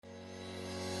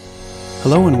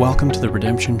Hello and welcome to the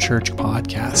Redemption Church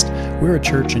podcast. We're a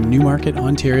church in Newmarket,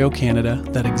 Ontario, Canada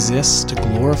that exists to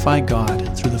glorify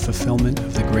God through the fulfillment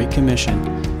of the Great Commission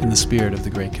in the spirit of the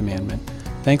Great Commandment.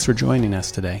 Thanks for joining us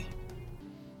today.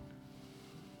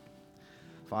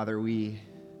 Father, we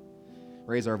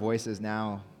raise our voices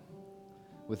now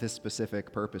with this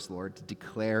specific purpose, Lord, to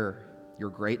declare your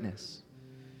greatness.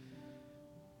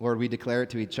 Lord, we declare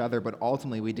it to each other, but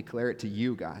ultimately we declare it to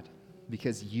you, God,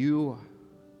 because you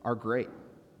are great.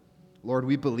 Lord,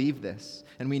 we believe this,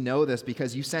 and we know this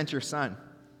because you sent your Son.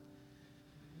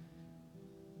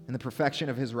 In the perfection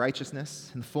of his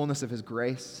righteousness, in the fullness of his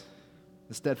grace,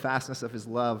 the steadfastness of his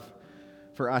love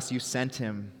for us, you sent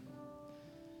him,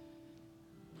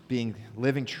 being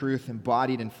living truth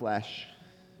embodied in flesh,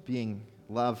 being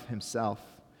love himself.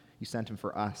 You sent him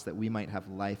for us that we might have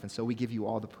life. And so we give you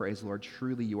all the praise, Lord.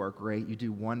 Truly you are great. You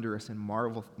do wondrous and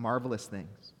marvelous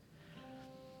things.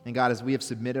 And God, as we have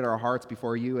submitted our hearts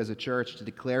before you as a church to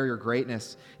declare your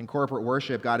greatness in corporate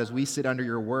worship, God, as we sit under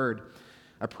your word,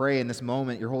 I pray in this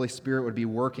moment your Holy Spirit would be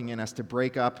working in us to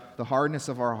break up the hardness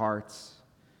of our hearts.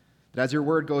 That as your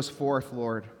word goes forth,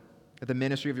 Lord, that the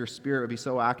ministry of your Spirit would be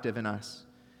so active in us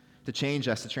to change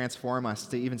us, to transform us,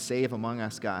 to even save among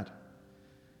us, God.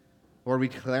 Lord, we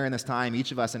declare in this time,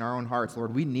 each of us in our own hearts,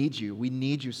 Lord, we need you. We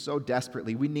need you so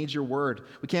desperately. We need your word.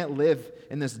 We can't live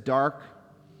in this dark,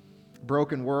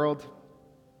 broken world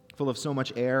full of so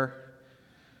much error.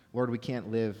 Lord, we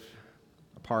can't live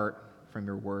apart from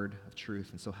your word of truth.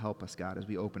 And so help us, God, as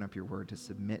we open up your word to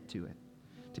submit to it,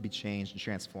 to be changed and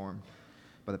transformed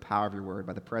by the power of your word,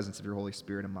 by the presence of your Holy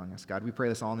Spirit among us. God, we pray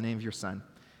this all in the name of your Son.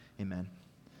 Amen.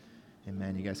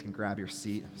 Amen. You guys can grab your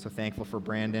seat. So thankful for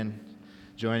Brandon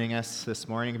joining us this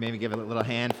morning. Maybe give a little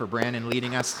hand for Brandon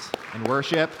leading us in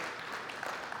worship.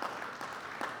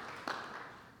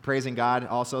 Praising God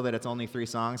also that it's only 3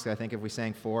 songs. I think if we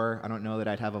sang 4, I don't know that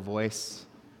I'd have a voice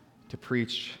to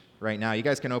preach right now. You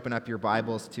guys can open up your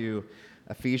Bibles to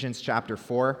Ephesians chapter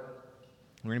 4.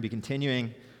 We're going to be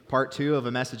continuing part 2 of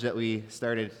a message that we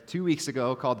started 2 weeks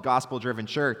ago called Gospel Driven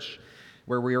Church,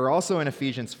 where we are also in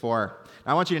Ephesians 4.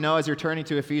 Now, I want you to know as you're turning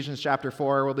to Ephesians chapter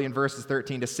 4, we'll be in verses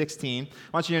 13 to 16.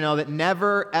 I want you to know that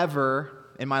never, ever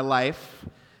in my life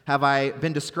have I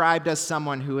been described as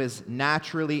someone who is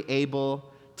naturally able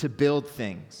to build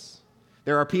things.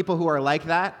 There are people who are like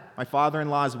that. My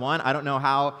father-in-law is one. I don't know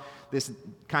how this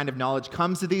kind of knowledge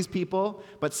comes to these people,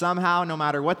 but somehow, no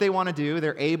matter what they want to do,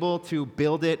 they're able to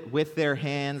build it with their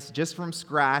hands just from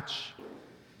scratch.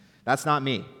 That's not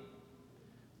me.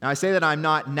 Now, I say that I'm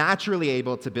not naturally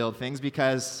able to build things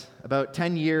because about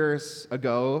 10 years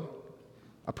ago,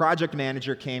 a project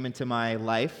manager came into my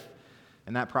life,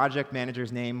 and that project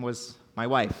manager's name was my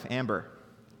wife, Amber.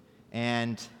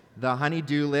 And the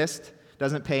honey-do list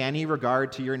doesn't pay any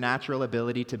regard to your natural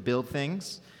ability to build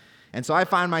things. And so I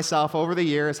found myself over the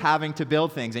years having to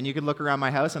build things. And you could look around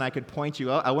my house and I could point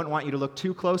you out. I wouldn't want you to look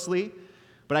too closely,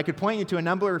 but I could point you to a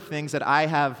number of things that I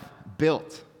have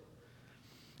built.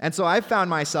 And so I found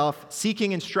myself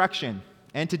seeking instruction.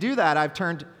 And to do that, I've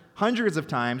turned hundreds of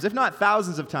times, if not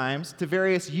thousands of times, to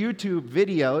various YouTube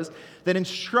videos that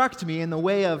instruct me in the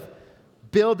way of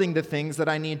building the things that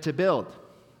I need to build.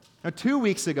 Now, 2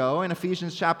 weeks ago in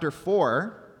Ephesians chapter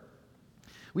 4,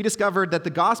 we discovered that the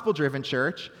gospel-driven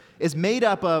church is made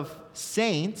up of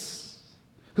saints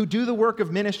who do the work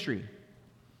of ministry.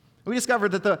 We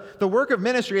discovered that the work of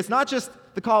ministry is not just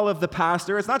the call of the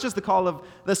pastor, it's not just the call of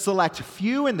the select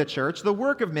few in the church. The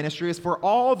work of ministry is for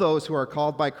all those who are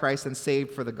called by Christ and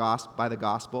saved by the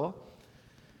gospel.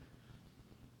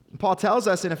 And Paul tells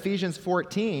us in Ephesians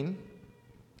 12,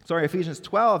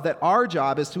 that our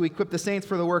job is to equip the saints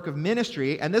for the work of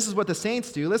ministry, and this is what the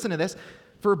saints do, listen to this,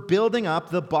 for building up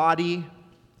the body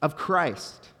of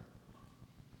Christ.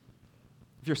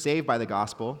 If you're saved by the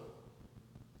gospel,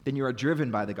 then you are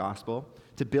driven by the gospel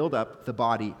to build up the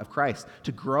body of Christ,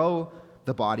 to grow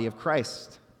the body of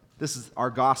Christ. This is our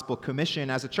gospel commission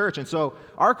as a church. And so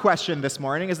our question this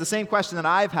morning is the same question that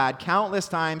I've had countless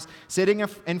times sitting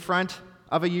in front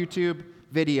of a YouTube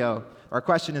video. Our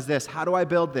question is this: how do I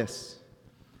build this?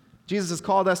 Jesus has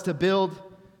called us to build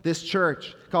this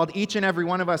church, called each and every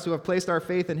one of us who have placed our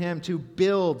faith in him to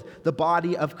build the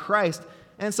body of Christ.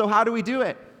 And so how do we do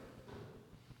it?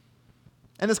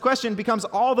 And this question becomes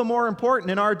all the more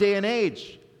important in our day and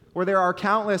age, where there are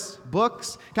countless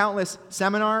books, countless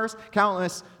seminars,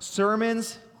 countless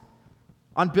sermons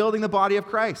on building the body of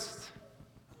Christ.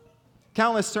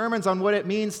 Countless sermons on what it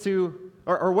means to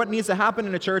or what needs to happen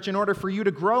in a church in order for you to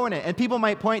grow in it. And people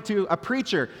might point to a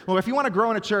preacher. Well, if you want to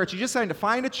grow in a church, you just need to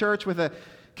find a church with a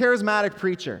charismatic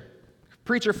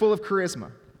preacher full of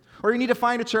charisma. Or you need to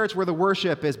find a church where the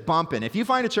worship is bumping. If you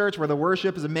find a church where the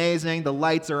worship is amazing, the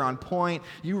lights are on point,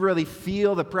 you really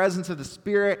feel the presence of the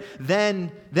Spirit,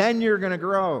 then you're going to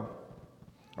grow.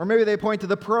 Or maybe they point to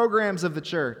the programs of the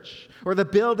church or the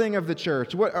building of the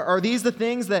church. Are these the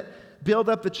things that build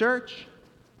up the church?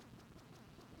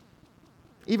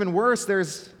 Even worse,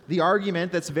 there's the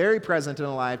argument that's very present and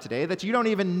alive today that you don't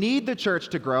even need the church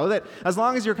to grow, that as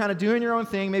long as you're kind of doing your own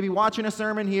thing, maybe watching a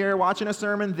sermon here, watching a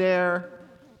sermon there,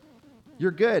 you're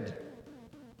good.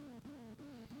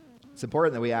 It's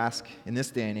important that we ask, in this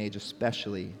day and age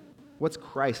especially, what's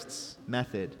Christ's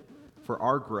method for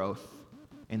our growth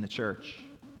in the church?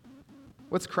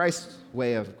 What's Christ's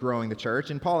way of growing the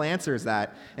church? And Paul answers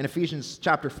that in Ephesians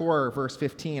chapter 4, verse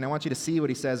 15. I want you to see what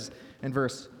he says in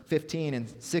verse 15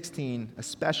 and 16,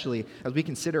 especially as we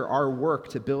consider our work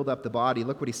to build up the body.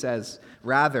 Look what he says.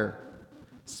 Rather,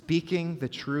 speaking the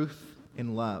truth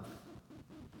in love.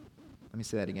 Let me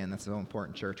say that again. That's so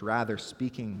important, church. Rather,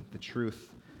 speaking the truth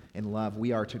in love,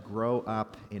 we are to grow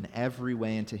up in every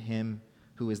way into him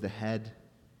who is the head,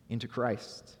 into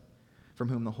Christ, from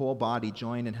whom the whole body,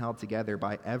 joined and held together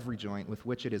by every joint with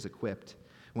which it is equipped,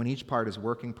 when each part is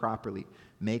working properly,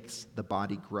 makes the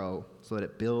body grow so that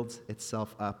it builds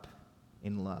itself up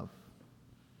in love.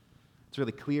 It's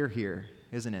really clear here,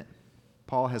 isn't it?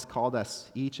 Paul has called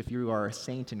us each, if you are a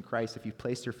saint in Christ, if you've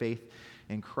placed your faith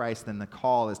in Christ, then the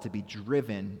call is to be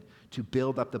driven to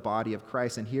build up the body of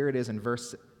Christ. And here it is in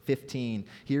verse 15.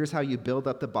 Here's how you build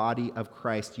up the body of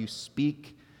Christ. You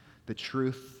speak the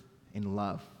truth in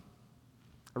love.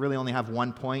 I really only have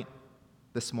one point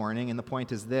this morning, and the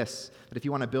point is this, that if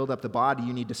you want to build up the body,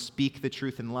 you need to speak the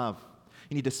truth in love.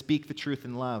 You need to speak the truth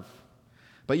in love.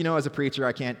 But you know, as a preacher,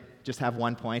 I can't just have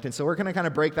one point, and so we're going to kind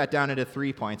of break that down into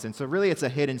 3 points. And so really it's a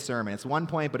hidden sermon. It's 1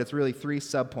 point, but it's really 3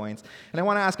 subpoints. And I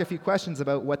want to ask a few questions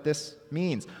about what this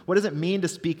means. What does it mean to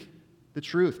speak the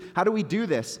truth? How do we do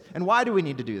this? And why do we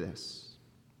need to do this?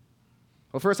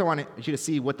 Well, first I want you to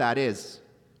see what that is.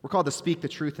 We're called to speak the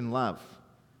truth in love.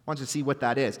 I want you to see what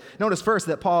that is. Notice first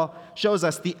that Paul shows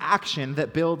us the action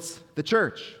that builds the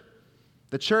church.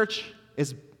 The church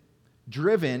is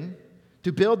driven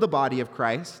to build the body of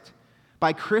Christ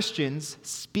by Christians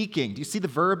speaking. Do you see the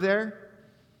verb there?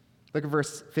 Look at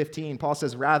verse 15. Paul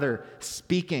says, rather,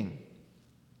 speaking.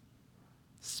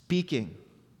 Speaking.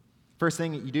 First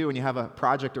thing that you do when you have a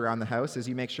project around the house is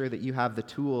you make sure that you have the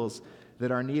tools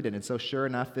that are needed. And so sure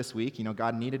enough, this week,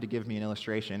 God needed to give me an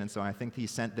illustration. And so I think he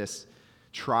sent this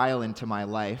trial into my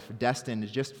life, destined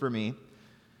just for me.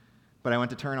 But I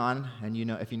went to turn on, and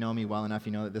if you know me well enough,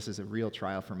 you know that this is a real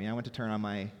trial for me. I went to turn on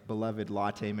my beloved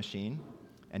latte machine,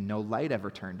 and no light ever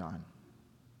turned on.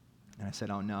 And I said,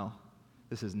 oh no,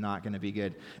 this is not going to be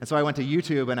good. And so I went to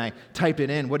YouTube, and I typed it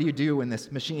in, what do you do when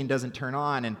this machine doesn't turn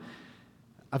on? And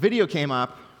a video came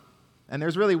up, and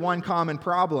there's really one common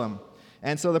problem.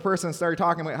 And so the person started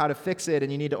talking about how to fix it,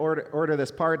 and you need to order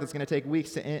this part that's going to take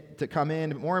weeks to come in.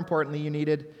 But more importantly, you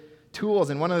needed tools.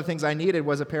 And one of the things I needed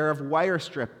was a pair of wire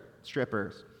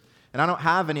strippers. And I don't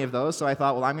have any of those, so I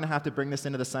thought, well, I'm going to have to bring this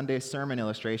into the Sunday sermon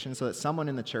illustration so that someone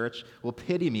in the church will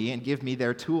pity me and give me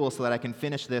their tools so that I can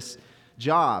finish this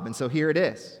job. And so here it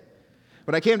is.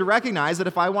 But I came to recognize that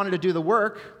if I wanted to do the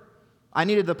work, I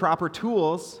needed the proper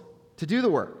tools to do the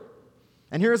work.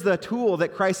 And here's the tool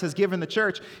that Christ has given the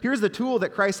church. Here's the tool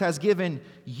that Christ has given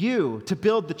you to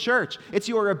build the church. It's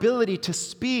your ability to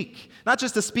speak, not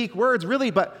just to speak words, really,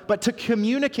 but to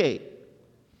communicate.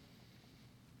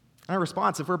 Our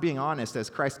response, if we're being honest, as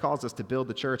Christ calls us to build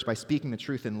the church by speaking the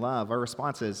truth in love, our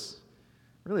response is,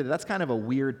 really, that's kind of a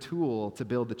weird tool to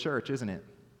build the church, isn't it?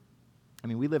 I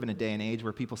mean, we live in a day and age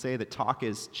where people say that talk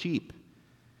is cheap,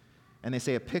 and they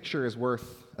say a picture is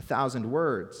worth 1,000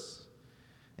 words.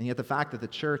 And yet the fact that the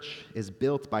church is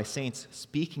built by saints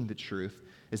speaking the truth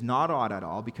is not odd at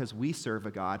all, because we serve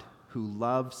a God who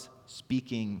loves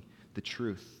speaking the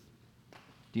truth.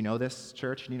 Do you know this,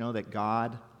 church? Do you know that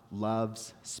God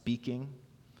loves speaking?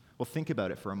 Well, think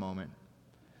about it for a moment.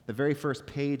 The very first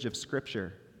page of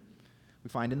Scripture, we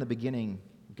find in the beginning,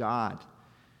 God.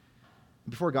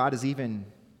 Before God is even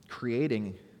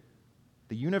creating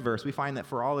the universe, we find that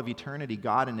for all of eternity,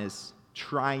 God in his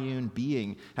triune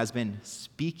being has been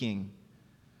speaking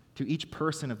to each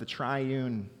person of the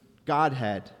triune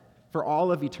Godhead for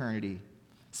all of eternity,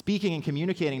 speaking and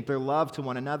communicating their love to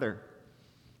one another.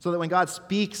 So that when God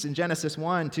speaks in Genesis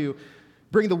 1 to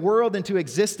bring the world into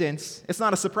existence, it's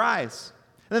not a surprise.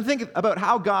 And then think about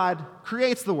how God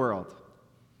creates the world.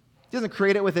 He doesn't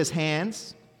create it with his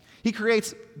hands. He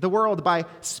creates the world by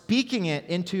speaking it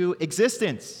into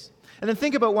existence. And then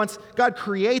think about once God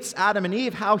creates Adam and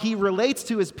Eve, how he relates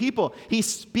to his people. He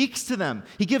speaks to them.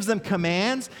 He gives them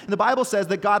commands. And the Bible says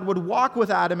that God would walk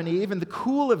with Adam and Eve in the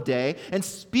cool of day and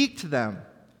speak to them.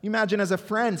 You imagine as a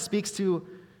friend speaks to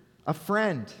a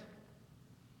friend.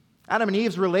 Adam and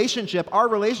Eve's relationship, our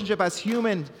relationship as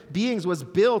human beings, was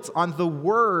built on the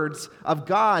words of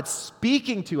God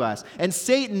speaking to us. And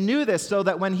Satan knew this, so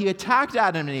that when he attacked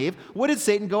Adam and Eve, what did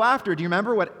Satan go after? Do you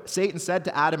remember what Satan said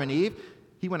to Adam and Eve?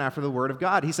 He went after the word of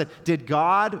God. He said, did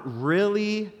God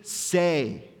really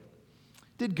say?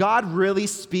 Did God really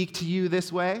speak to you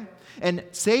this way? And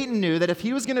Satan knew that if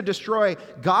he was going to destroy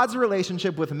God's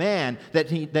relationship with man, that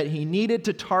he needed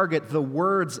to target the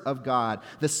words of God,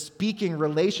 the speaking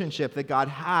relationship that God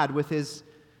had with his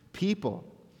people.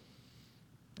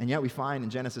 And yet we find in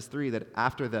Genesis 3 that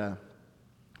after the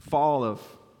fall of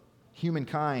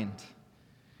humankind,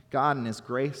 God in his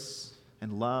grace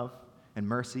and love and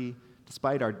mercy,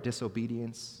 despite our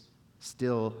disobedience,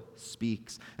 still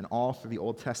speaks. And all through the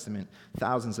Old Testament,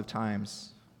 thousands of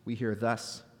times, we hear,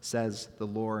 "Thus says the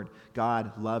Lord."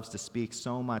 God loves to speak,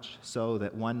 so much so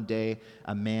that one day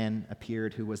a man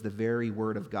appeared who was the very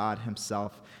word of God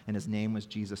himself, and his name was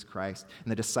Jesus Christ.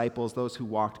 And the disciples, those who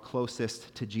walked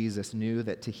closest to Jesus, knew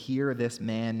that to hear this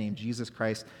man named Jesus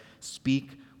Christ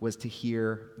speak was to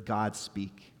hear God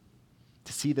speak.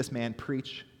 To see this man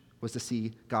preach was to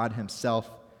see God himself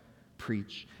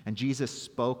preach. And Jesus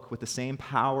spoke with the same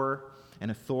power and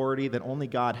authority that only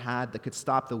God had, that could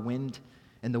stop the wind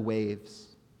and the waves.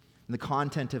 And the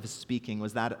content of his speaking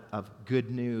was that of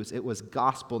good news. It was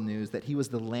gospel news, that he was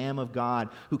the Lamb of God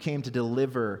who came to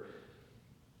deliver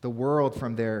the world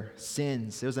from their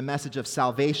sins. It was a message of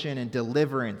salvation and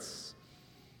deliverance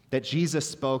that Jesus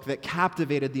spoke, that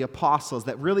captivated the apostles,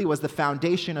 that really was the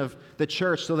foundation of the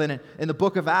church. So then in the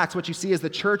book of Acts, what you see is the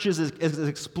church is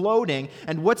exploding.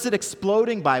 And what's it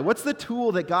exploding by? What's the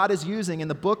tool that God is using in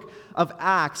the book of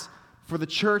Acts for the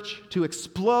church to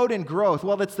explode in growth?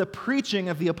 Well, it's the preaching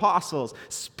of the apostles,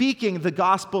 speaking the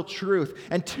gospel truth.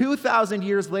 And 2,000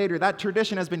 years later, that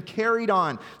tradition has been carried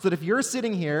on, so that if you're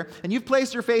sitting here and you've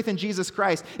placed your faith in Jesus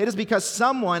Christ, it is because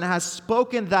someone has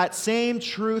spoken that same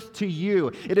truth to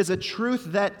you. It is a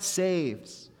truth that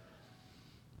saves.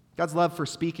 God's love for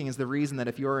speaking is the reason that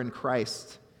if you're in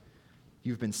Christ,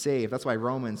 you've been saved. That's why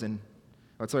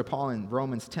Paul in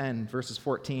Romans 10, verses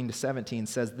 14 to 17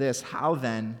 says this, "How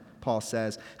then," Paul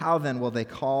says, "how then will they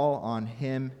call on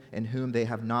him in whom they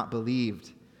have not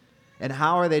believed? And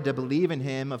how are they to believe in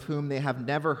him of whom they have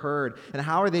never heard? And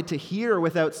how are they to hear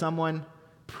without someone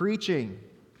preaching?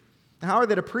 And how are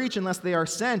they to preach unless they are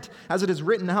sent? As it is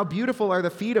written, how beautiful are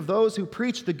the feet of those who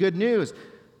preach the good news.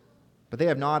 But they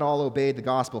have not all obeyed the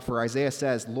gospel. For Isaiah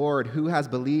says, Lord, who has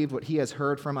believed what he has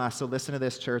heard from us?" So listen to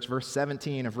this, church. Verse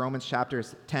 17 of Romans chapter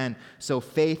 10. "So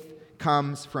faith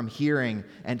comes from hearing,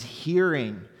 and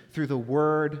hearing through the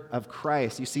word of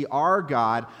Christ." You see, our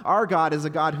God is a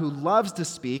God who loves to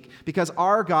speak, because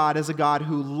our God is a God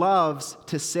who loves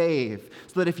to save.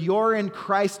 So that if you're in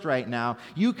Christ right now,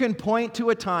 you can point to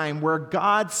a time where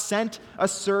God sent a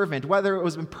servant, whether it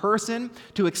was in person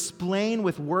to explain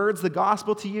with words the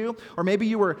gospel to you, or maybe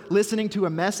you were listening to a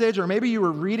message, or maybe you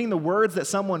were reading the words that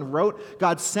someone wrote.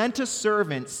 God sent a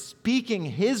servant speaking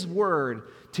his word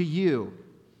to you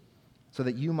so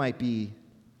that you might be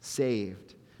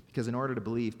saved. Because in order to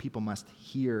believe, people must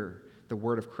hear the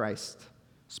word of Christ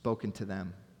spoken to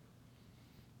them.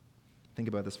 Think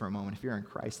about this for a moment. If you're in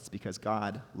Christ, it's because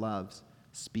God loves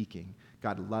speaking.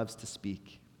 God loves to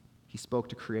speak. He spoke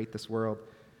to create this world.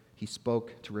 He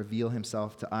spoke to reveal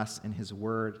himself to us in his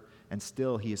word. And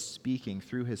still he is speaking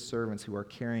through his servants who are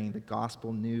carrying the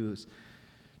gospel news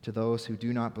to those who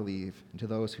do not believe and to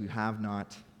those who have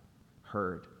not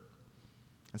heard.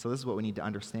 And so this is what we need to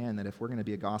understand, that if we're going to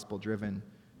be a gospel-driven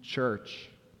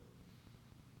church,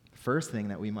 the first thing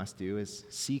that we must do is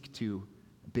seek to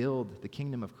build the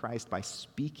kingdom of Christ by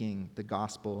speaking the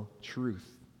gospel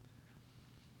truth.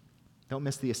 Don't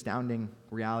miss the astounding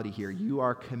reality here. You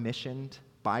are commissioned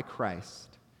by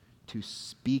Christ to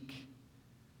speak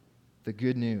the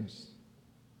good news,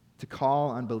 to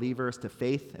call unbelievers to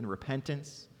faith and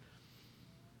repentance,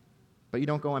 but you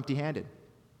don't go empty-handed.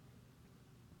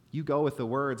 You go with the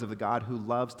words of the God who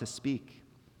loves to speak.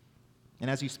 And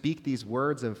as you speak these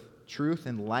words of truth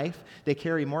and life, they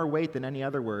carry more weight than any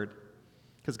other word.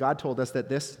 Because God told us that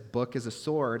this book is a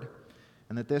sword,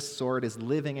 and that this sword is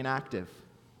living and active.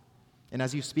 And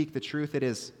as you speak the truth, it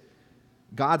is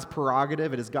God's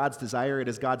prerogative, it is God's desire, it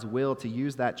is God's will to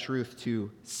use that truth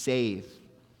to save.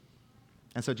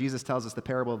 And so Jesus tells us the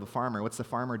parable of the farmer. What's the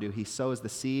farmer do? He sows the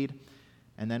seed,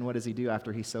 and then what does he do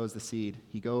after he sows the seed?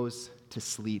 He goes to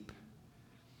sleep.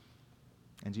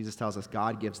 And Jesus tells us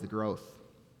God gives the growth.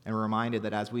 And we're reminded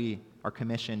that as we are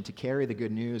commissioned to carry the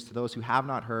good news to those who have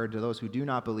not heard, to those who do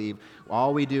not believe,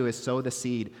 all we do is sow the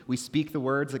seed. We speak the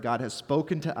words that God has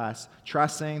spoken to us,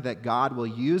 trusting that God will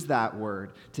use that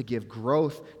word to give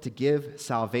growth, to give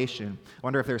salvation. I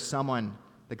wonder if there's someone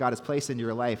that God has placed into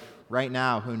your life right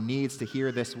now who needs to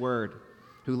hear this word,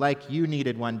 who, like you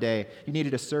needed one day, you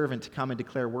needed a servant to come and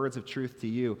declare words of truth to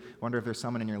you. I wonder if there's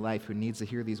someone in your life who needs to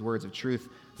hear these words of truth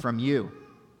from you.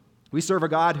 We serve a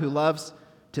God who loves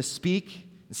to speak,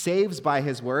 saves by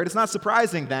his word. It's not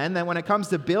surprising then that when it comes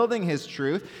to building his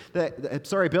church,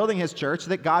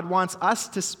 that God wants us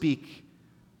to speak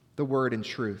the word in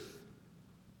truth.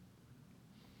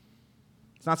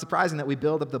 It's not surprising that we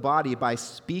build up the body by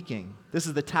speaking. This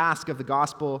is the task of the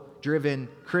gospel-driven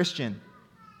Christian,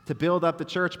 to build up the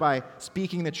church by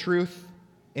speaking the truth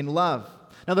in love.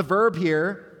 Now the verb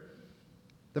here,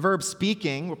 the verb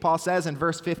speaking, what Paul says in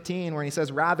verse 15, where he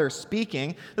says, rather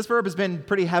speaking, this verb has been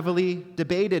pretty heavily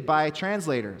debated by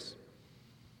translators.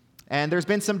 And there's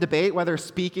been some debate whether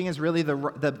speaking is really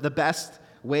the best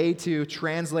way to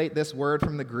translate this word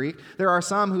from the Greek. There are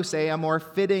some who say a more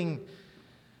fitting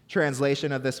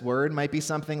translation of this word might be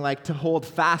something like to hold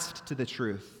fast to the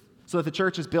truth. So that the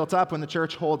church is built up when the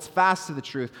church holds fast to the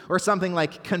truth, or something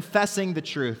like confessing the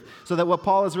truth. So that what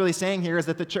Paul is really saying here is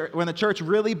that when the church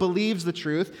really believes the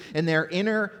truth in their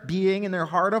inner being, in their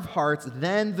heart of hearts,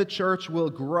 then the church will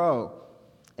grow.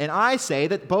 And I say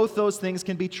that both those things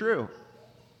can be true.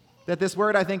 That this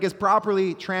word, I think, is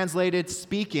properly translated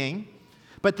speaking,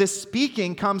 but this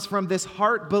speaking comes from this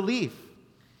heart belief.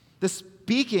 This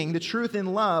speaking the truth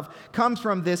in love comes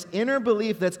from this inner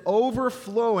belief that's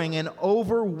overflowing and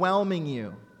overwhelming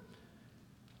you.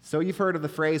 So you've heard of the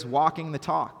phrase walking the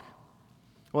talk.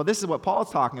 Well, this is what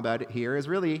Paul's talking about here, is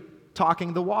really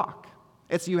talking the walk.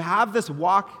 It's you have this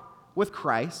walk with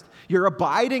Christ, you're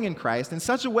abiding in Christ in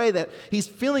such a way that he's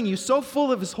filling you so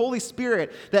full of his Holy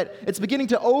Spirit that it's beginning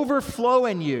to overflow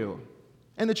in you.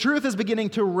 And the truth is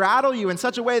beginning to rattle you in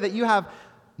such a way that you have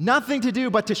nothing to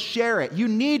do but to share it. You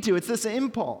need to. It's this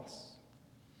impulse.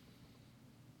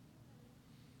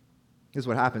 This is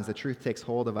what happens. The truth takes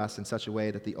hold of us in such a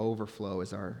way that the overflow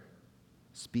is our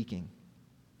speaking.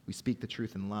 We speak the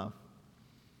truth in love.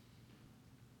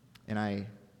 And I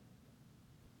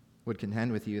would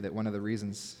contend with you that one of the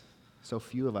reasons so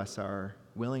few of us are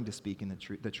willing to speak in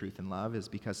the truth in love is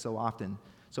because so often,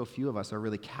 so few of us are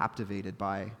really captivated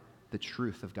by the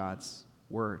truth of God's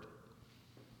word.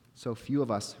 So few of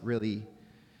us really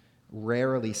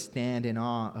rarely stand in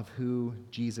awe of who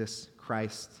Jesus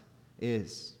Christ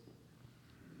is,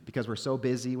 because we're so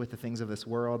busy with the things of this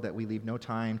world that we leave no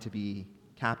time to be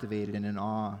captivated and in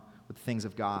awe with the things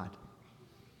of God.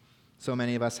 So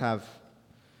many of us have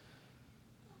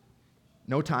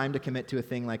no time to commit to a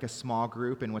thing like a small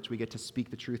group in which we get to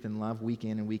speak the truth in love week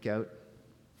in and week out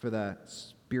for the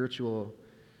spiritual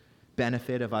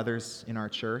benefit of others in our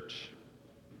church.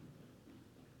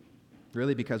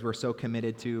 Really because we're so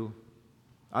committed to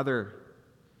other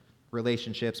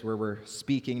relationships where we're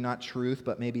speaking not truth,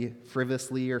 but maybe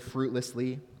frivolously or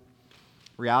fruitlessly.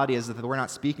 Reality is that we're not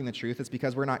speaking the truth. It's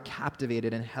because we're not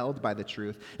captivated and held by the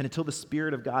truth. And until the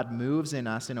Spirit of God moves in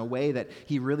us in a way that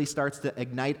he really starts to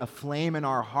ignite a flame in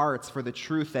our hearts for the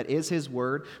truth that is his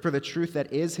word, for the truth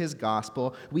that is his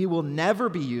gospel, we will never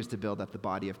be used to build up the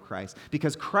body of Christ.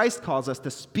 Because Christ calls us to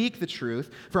speak the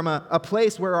truth from a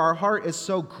place where our heart is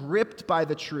so gripped by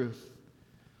the truth.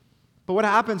 But what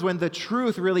happens when the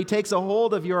truth really takes a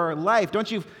hold of your life?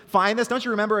 Don't you find this? Don't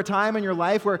you remember a time in your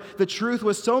life where the truth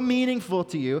was so meaningful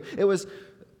to you, it was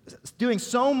doing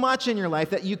so much in your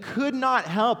life that you could not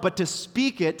help but to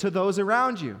speak it to those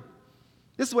around you?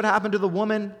 This is what happened to the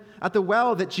woman at the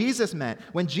well that Jesus met.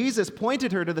 When Jesus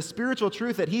pointed her to the spiritual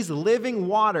truth that he's living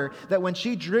water, that when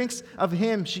she drinks of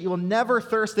him, she will never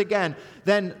thirst again,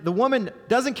 then the woman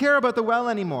doesn't care about the well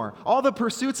anymore. All the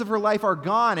pursuits of her life are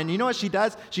gone. And you know what she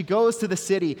does? She goes to the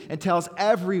city and tells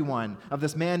everyone of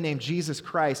this man named Jesus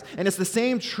Christ. And it's the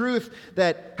same truth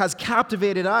that has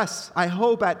captivated us, I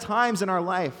hope, at times in our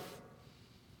life.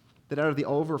 That out of the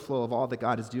overflow of all that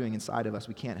God is doing inside of us,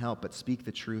 we can't help but speak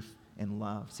the truth in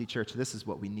love. See, church, this is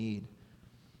what we need.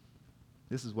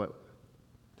 This is what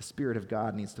the Spirit of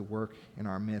God needs to work in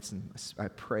our midst. And I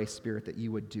pray, Spirit, that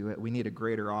you would do it. We need a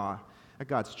greater awe at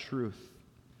God's truth.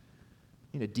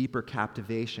 We need a deeper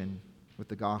captivation with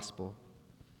the gospel.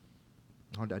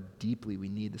 How deeply we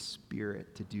need the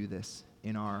Spirit to do this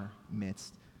in our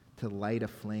midst, to light a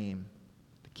flame,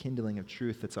 the kindling of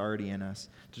truth that's already in us,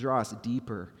 to draw us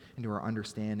deeper into our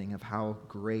understanding of how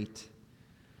great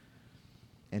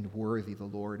and worthy the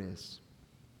Lord is.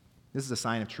 This is a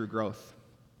sign of true growth.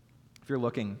 you're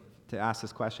looking to ask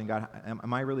this question, God,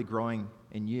 am I really growing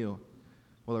in you?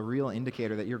 Well, a real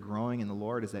indicator that you're growing in the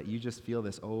Lord is that you just feel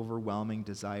this overwhelming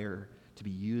desire to be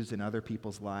used in other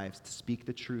people's lives, to speak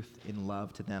the truth in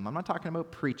love to them. I'm not talking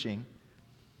about preaching.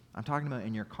 I'm talking about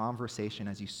in your conversation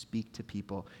as you speak to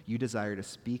people, you desire to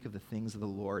speak of the things of the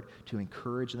Lord, to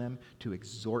encourage them, to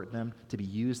exhort them, to be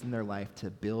used in their life, to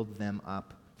build them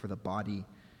up for the body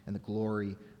and the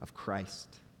glory of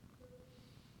Christ.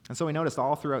 And so we noticed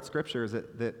all throughout Scriptures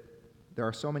that there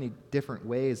are so many different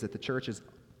ways that the church is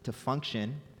to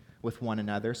function with one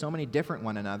another, so many different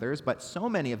one another's, but so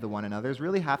many of the one another's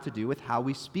really have to do with how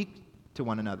we speak to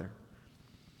one another.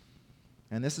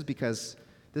 And this is because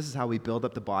this is how we build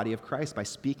up the body of Christ, by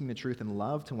speaking the truth in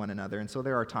love to one another. And so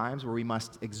there are times where we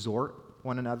must exhort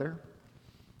one another,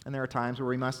 and there are times where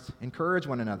we must encourage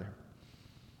one another.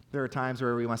 There are times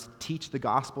where we must teach the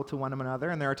gospel to one another,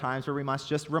 and there are times where we must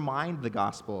just remind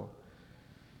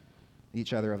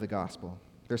each other of the gospel.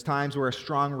 There's times where a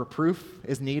strong reproof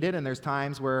is needed, and there's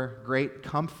times where great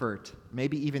comfort,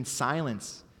 maybe even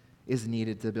silence, is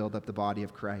needed to build up the body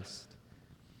of Christ.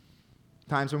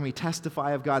 Times when we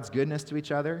testify of God's goodness to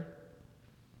each other,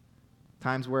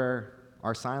 times where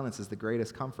our silence is the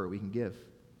greatest comfort we can give.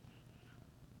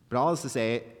 But all this to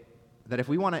say that if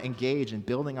we want to engage in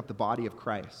building up the body of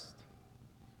Christ,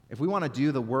 if we want to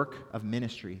do the work of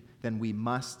ministry, then we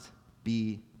must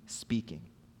be speaking.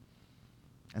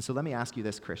 And so let me ask you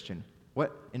this, Christian.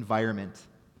 What environments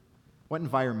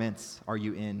are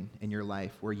you in your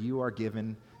life where you are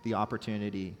given the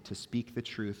opportunity to speak the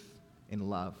truth in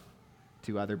love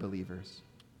to other believers?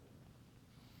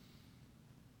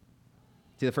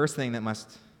 See, the first thing that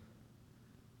must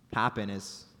happen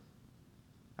is,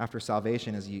 after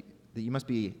salvation, is that you must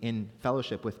be in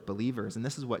fellowship with believers. And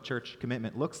this is what church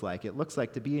commitment looks like. It looks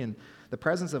like to be in the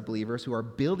presence of believers who are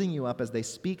building you up as they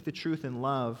speak the truth in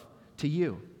love to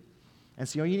you. And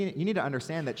so you need to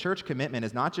understand that church commitment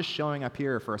is not just showing up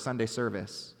here for a Sunday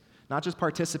service, not just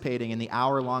participating in the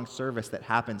hour-long service that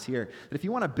happens here. But if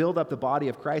you want to build up the body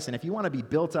of Christ, and if you want to be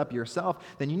built up yourself,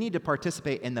 then you need to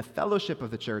participate in the fellowship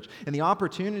of the church and the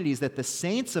opportunities that the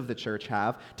saints of the church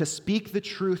have to speak the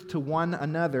truth to one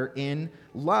another in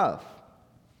love.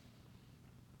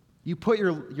 You put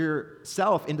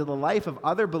yourself into the life of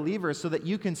other believers so that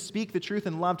you can speak the truth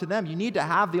in love to them. You need to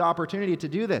have the opportunity to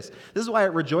do this. This is why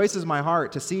it rejoices my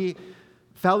heart to see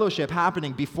fellowship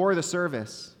happening before the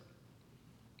service.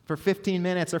 For 15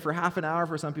 minutes or for half an hour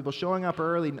for some people, showing up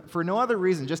early for no other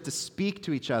reason, just to speak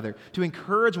to each other, to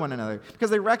encourage one another,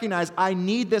 because they recognize, I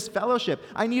need this fellowship.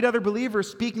 I need other believers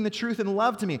speaking the truth in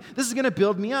love to me. This is going to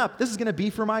build me up. This is going to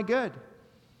be for my good.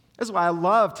 This is why I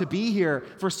love to be here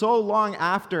for so long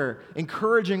after,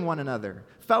 encouraging one another,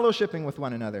 fellowshipping with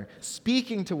one another,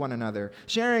 speaking to one another,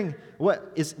 sharing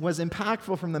what was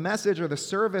impactful from the message or the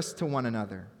service to one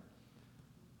another.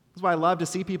 That's why I love to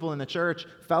see people in the church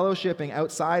fellowshipping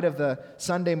outside of the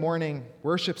Sunday morning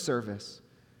worship service,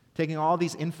 taking all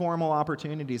these informal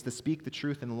opportunities to speak the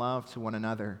truth in love to one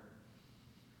another.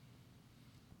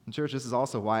 In church, this is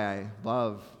also why I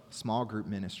love small group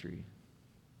ministry,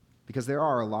 because there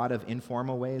are a lot of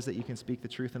informal ways that you can speak the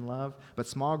truth in love, but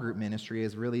small group ministry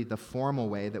is really the formal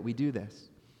way that we do this.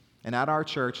 And at our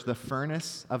church, the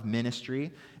furnace of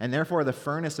ministry, and therefore the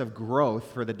furnace of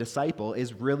growth for the disciple,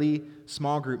 is really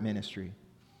small group ministry.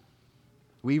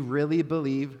 We really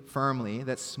believe firmly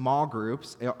that small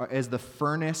groups is the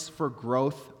furnace for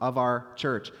growth of our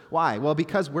church. Why? Well,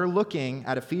 because we're looking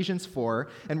at Ephesians 4,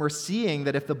 and we're seeing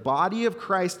that if the body of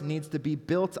Christ needs to be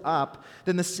built up,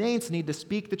 then the saints need to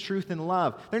speak the truth in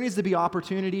love. There needs to be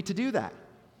opportunity to do that.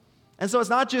 And so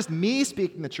it's not just me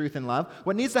speaking the truth in love.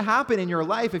 What needs to happen in your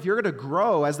life, if you're going to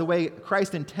grow as the way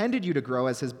Christ intended you to grow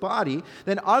as his body,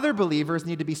 then other believers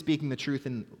need to be speaking the truth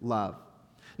in love.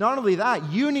 Not only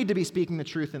that, you need to be speaking the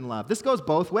truth in love. This goes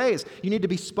both ways. You need to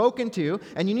be spoken to,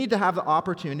 and you need to have the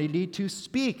opportunity to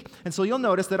speak. And so you'll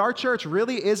notice that our church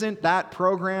really isn't that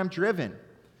program-driven.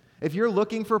 If you're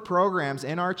looking for programs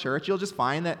in our church, you'll just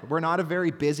find that we're not a very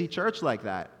busy church like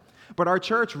that. But our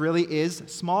church really is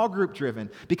small group driven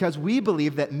because we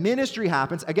believe that ministry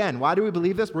happens. Again, why do we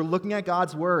believe this? We're looking at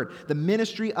God's word. The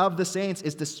ministry of the saints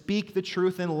is to speak the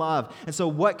truth in love. And so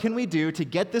what can we do to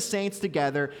get the saints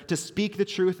together to speak the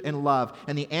truth in love?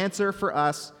 And the answer for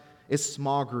us is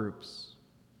small groups.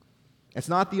 It's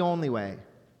not the only way,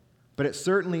 but it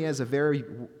certainly is a very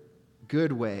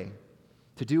good way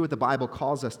to do what the Bible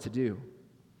calls us to do.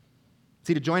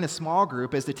 See, to join a small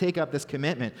group is to take up this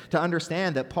commitment, to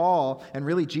understand that Paul and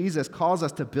really Jesus calls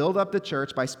us to build up the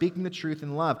church by speaking the truth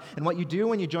in love. And what you do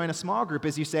when you join a small group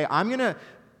is you say, I'm going to,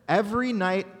 every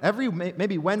night,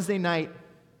 maybe Wednesday night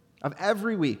of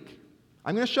every week,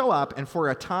 I'm going to show up, and for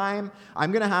a time,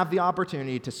 I'm going to have the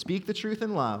opportunity to speak the truth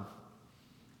in love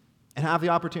and have the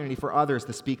opportunity for others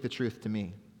to speak the truth to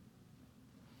me.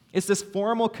 It's this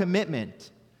formal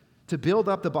commitment to build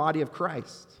up the body of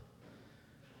Christ.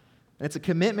 And it's a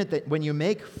commitment that when you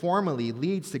make formally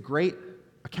leads to great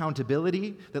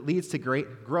accountability, that leads to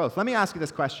great growth. Let me ask you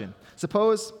this question.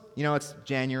 Suppose, it's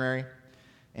January,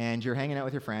 and you're hanging out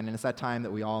with your friend, and it's that time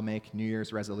that we all make New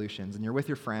Year's resolutions, and you're with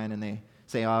your friend, and they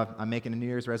say, I'm making a New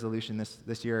Year's resolution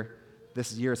this year.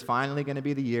 This year is finally going to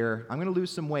be the year. I'm going to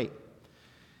lose some weight.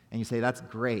 And you say, that's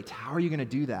great. How are you going to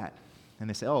do that? And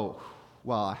they say, I'm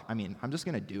just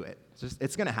going to do it.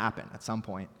 It's going to happen at some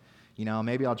point.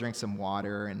 Maybe I'll drink some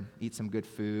water and eat some good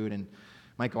food and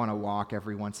might go on a walk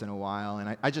every once in a while.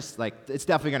 And it's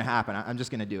definitely going to happen. I'm just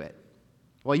going to do it.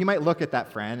 Well, you might look at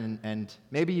that friend and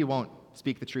maybe you won't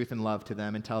speak the truth in love to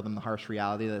them and tell them the harsh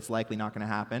reality that it's likely not going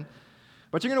to happen.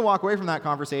 But you're going to walk away from that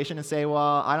conversation and say,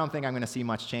 well, I don't think I'm going to see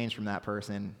much change from that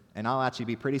person. And I'll actually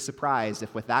be pretty surprised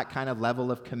if with that kind of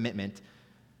level of commitment,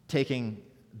 taking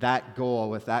that goal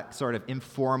with that sort of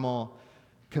informal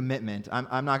commitment,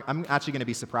 I'm actually going to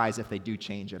be surprised if they do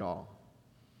change at all.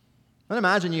 Then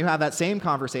imagine you have that same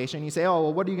conversation. You say,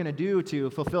 what are you going to do to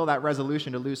fulfill that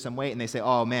resolution to lose some weight? And they say,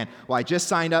 I just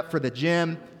signed up for the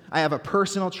gym. I have a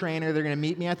personal trainer. They're going to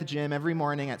meet me at the gym every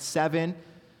morning at 7.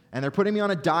 And they're putting me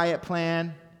on a diet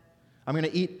plan. I'm going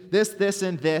to eat this, this,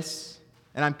 and this,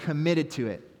 and I'm committed to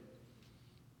it.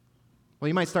 Well,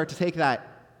 you might start to take that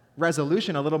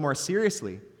resolution a little more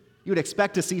seriously. You would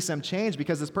expect to see some change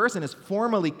because this person is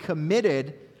formally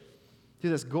committed to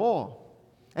this goal.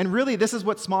 And really, this is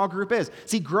what small group is.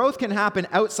 See, growth can happen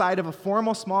outside of a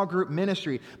formal small group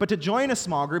ministry. But to join a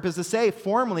small group is to say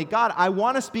formally, God, I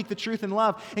want to speak the truth in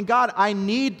love. And God, I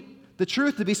need the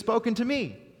truth to be spoken to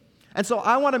me. And so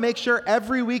I want to make sure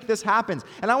every week this happens.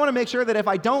 And I want to make sure that if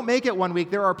I don't make it one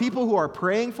week, there are people who are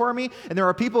praying for me, and there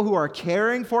are people who are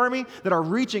caring for me, that are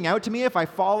reaching out to me if I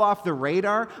fall off the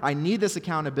radar. I need this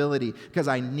accountability because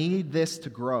I need this to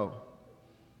grow.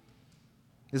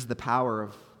 This is the power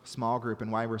of small group and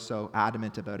why we're so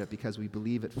adamant about it, because we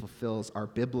believe it fulfills our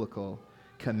biblical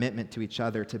commitment to each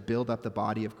other to build up the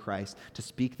body of Christ, to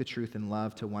speak the truth in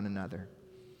love to one another.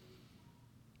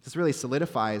 This really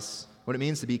solidifies what it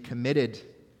means to be committed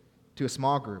to a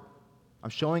small group. I'm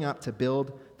showing up to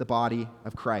build the body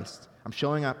of Christ. I'm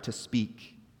showing up to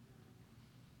speak.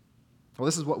 Well,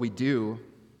 this is what we do.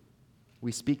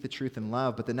 We speak the truth in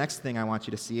love. But the next thing I want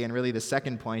you to see, and really the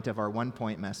second point of our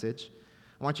one-point message,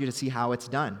 I want you to see how it's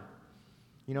done.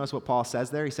 You notice what Paul says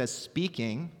there? He says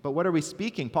speaking, but what are we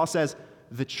speaking? Paul says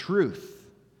the truth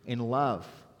in love.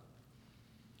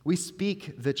 We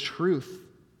speak the truth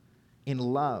in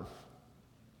love.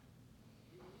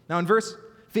 Now in verse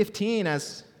 15,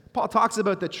 as Paul talks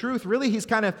about the truth, really he's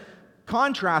kind of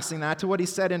contrasting that to what he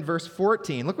said in verse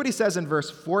 14. Look what he says in verse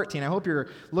 14. I hope you're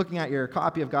looking at your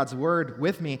copy of God's word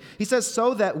with me. He says,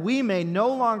 so that we may no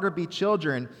longer be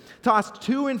children, tossed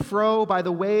to and fro by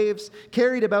the waves,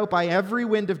 carried about by every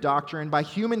wind of doctrine, by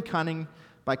human cunning,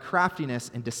 by craftiness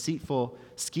and deceitful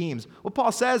schemes. What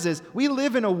Paul says is, we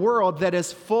live in a world that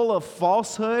is full of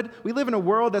falsehood. We live in a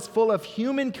world that's full of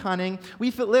human cunning. We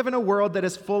live in a world that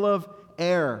is full of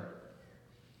error.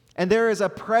 And there is a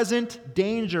present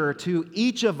danger to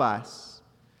each of us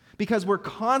because we're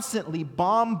constantly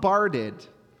bombarded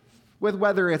with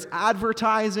whether it's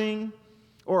advertising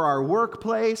or our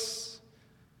workplace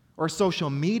or social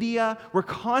media. We're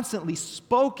constantly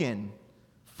spoken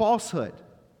falsehood.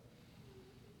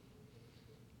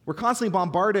 We're constantly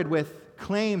bombarded with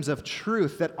claims of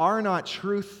truth that are not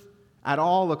truth at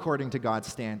all according to God's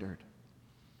standard.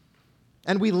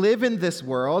 And we live in this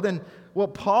world, and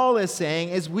what Paul is saying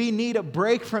is we need a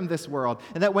break from this world,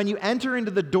 and that when you enter into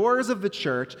the doors of the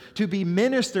church to be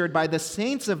ministered by the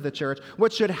saints of the church,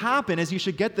 what should happen is you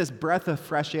should get this breath of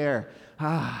fresh air.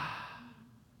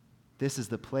 This is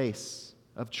the place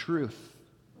of truth.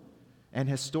 And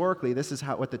historically, this is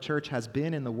what the church has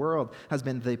been in the world, has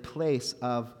been the place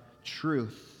of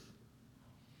truth.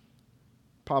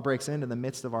 Paul breaks into the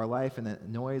midst of our life and the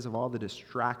noise of all the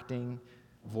distracting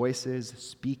voices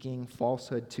speaking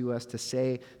falsehood to us to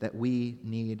say that we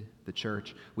need the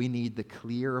church. We need the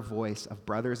clear voice of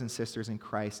brothers and sisters in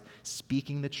Christ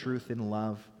speaking the truth in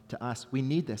love to us. We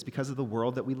need this because of the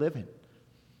world that we live in.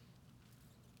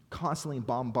 Constantly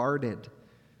bombarded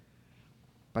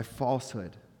by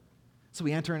falsehood. So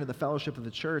we enter into the fellowship of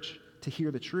the church to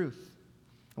hear the truth.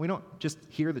 And we don't just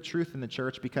hear the truth in the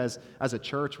church because as a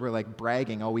church we're like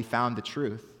bragging, we found the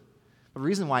truth. The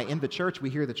reason why in the church we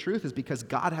hear the truth is because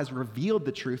God has revealed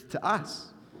the truth to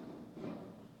us.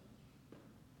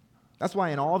 That's why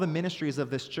in all the ministries of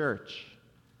this church,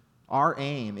 our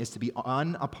aim is to be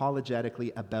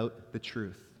unapologetically about the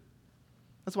truth.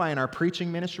 That's why in our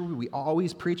preaching ministry, we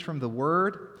always preach from the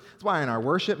Word. That's why in our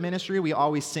worship ministry, we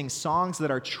always sing songs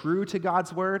that are true to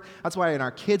God's Word. That's why in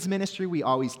our kids ministry, we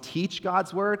always teach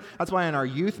God's Word. That's why in our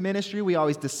youth ministry, we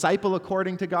always disciple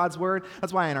according to God's Word.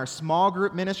 That's why in our small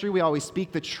group ministry, we always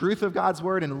speak the truth of God's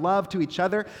Word and love to each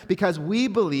other, because we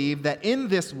believe that in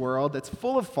this world that's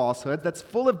full of falsehood, that's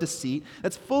full of deceit,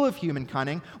 that's full of human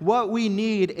cunning, what we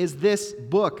need is this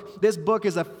book. This book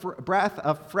is a breath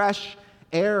of fresh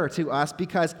air to us,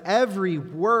 because every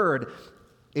word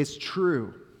is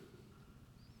true.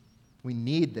 We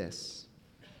need this.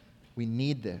 We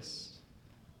need this.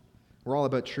 We're all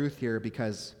about truth here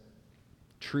because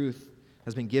truth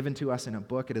has been given to us in a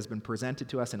book. It has been presented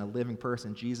to us in a living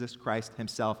person, Jesus Christ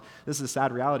himself. This is a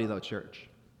sad reality, though, church.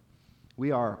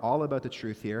 We are all about the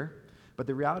truth here, but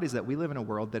the reality is that we live in a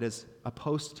world that is a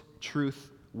post-truth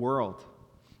world.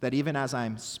 That even as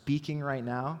I'm speaking right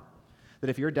now, that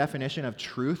if your definition of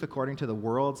truth according to the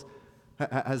world's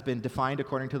has been defined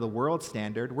according to the world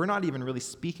standard, we're not even really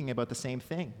speaking about the same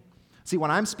thing. See,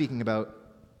 what I'm speaking about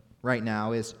right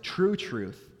now is true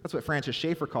truth. That's what Francis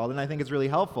Schaeffer called it, and I think it's really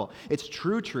helpful. It's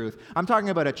true truth. I'm talking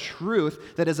about a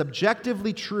truth that is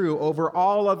objectively true over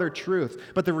all other truth.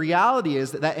 But the reality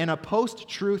is that in a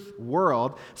post-truth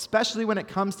world, especially when it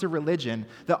comes to religion,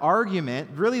 the argument,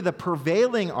 really the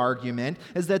prevailing argument,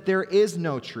 is that there is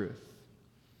no truth.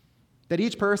 That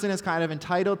each person is kind of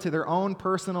entitled to their own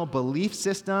personal belief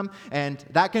system, and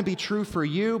that can be true for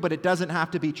you, but it doesn't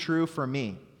have to be true for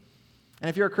me. And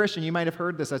if you're a Christian, you might have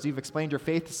heard this as you've explained your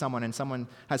faith to someone, and someone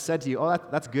has said to you, oh,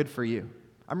 that's good for you.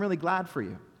 I'm really glad for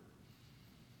you.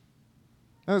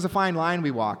 Now, there's a fine line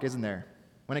we walk, isn't there?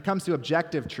 When it comes to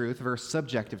objective truth versus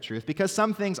subjective truth, because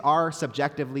some things are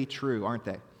subjectively true, aren't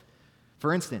they?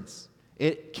 For instance,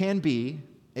 it can be,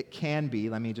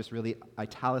 let me just really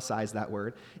italicize that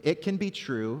word, it can be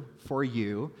true for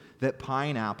you that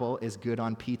pineapple is good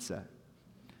on pizza.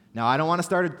 Now, I don't want to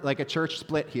start like a church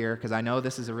split here, because I know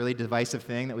this is a really divisive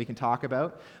thing that we can talk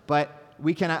about, but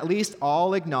we can at least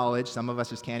all acknowledge, some of us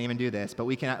just can't even do this, but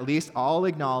we can at least all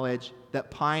acknowledge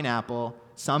that pineapple,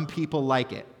 some people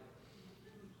like it.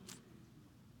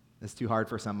 It's too hard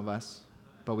for some of us,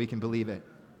 but we can believe it.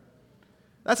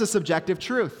 That's a subjective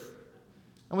truth.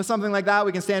 And with something like that,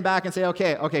 we can stand back and say,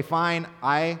 okay, fine,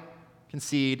 I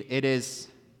concede it is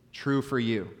true for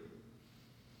you.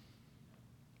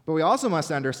 But we also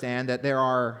must understand that there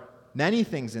are many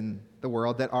things in the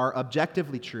world that are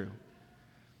objectively true.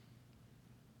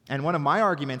 And one of my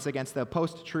arguments against the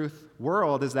post-truth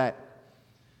world is that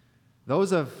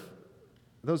those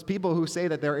people who say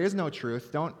that there is no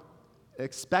truth don't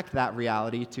expect that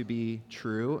reality to be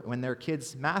true when their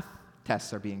kids' math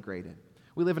tests are being graded.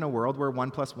 We live in a world where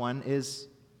 1 + 1 is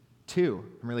 2.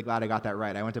 I'm really glad I got that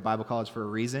right. I went to Bible college for a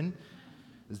reason.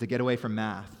 It was to get away from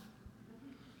math.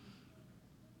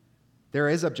 There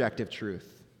is objective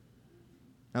truth.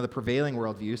 Now, the prevailing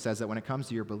worldview says that when it comes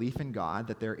to your belief in God,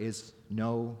 that there is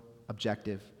no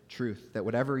objective truth. That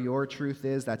whatever your truth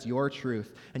is, that's your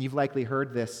truth. And you've likely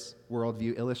heard this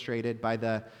worldview illustrated by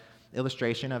the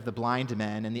illustration of the blind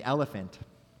man and the elephant.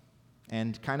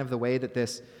 And kind of the way that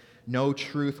this no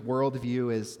truth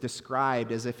worldview is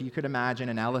described as if you could imagine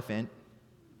an elephant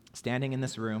standing in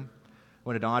this room.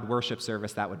 What an odd worship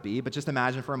service that would be, but just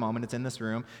imagine for a moment it's in this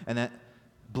room, and that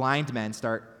blind men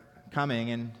start coming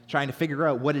and trying to figure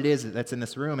out what it is that's in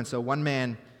this room. And so one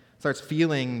man starts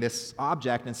feeling this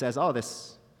object and says, oh,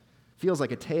 this feels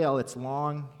like a tail, it's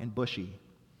long and bushy.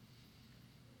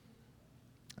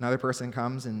 Another person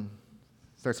comes and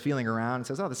starts feeling around and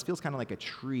says, oh, this feels kind of like a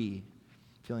tree.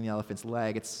 Feeling the elephant's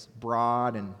leg, it's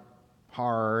broad and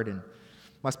hard and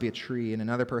must be a tree. And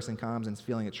another person comes and is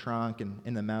feeling a trunk and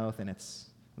in the mouth, and it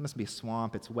must be a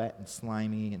swamp, it's wet and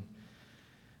slimy. And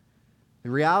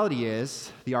the reality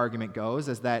is, the argument goes,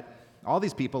 is that all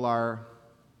these people are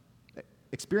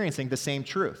experiencing the same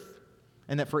truth,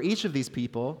 and that for each of these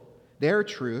people, their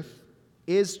truth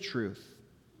is truth.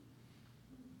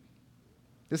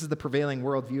 This is the prevailing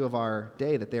worldview of our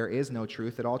day, that there is no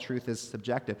truth, that all truth is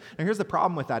subjective. Now, here's the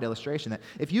problem with that illustration, that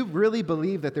if you really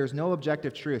believe that there's no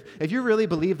objective truth, if you really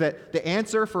believe that the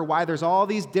answer for why there's all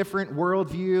these different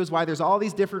worldviews, why there's all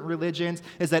these different religions,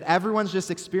 is that everyone's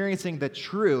just experiencing the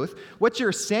truth, what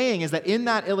you're saying is that in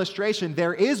that illustration,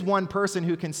 there is one person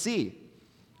who can see.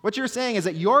 What you're saying is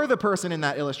that you're the person in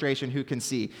that illustration who can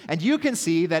see. And you can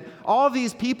see that all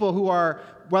these people who are,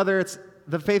 whether it's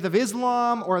the faith of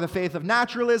Islam or the faith of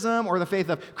naturalism or the faith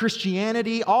of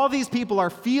Christianity, all these people are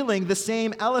feeling the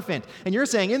same elephant. And you're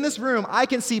saying, in this room, I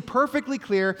can see perfectly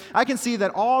clear. I can see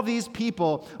that all these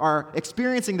people are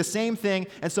experiencing the same thing.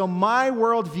 And so my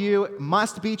worldview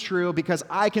must be true because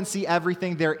I can see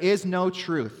everything. There is no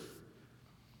truth.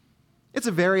 It's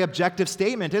a very objective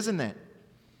statement, isn't it?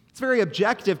 It's very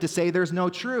objective to say there's no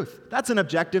truth. That's an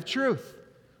objective truth.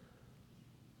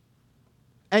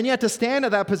 And yet to stand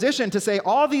at that position to say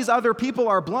all these other people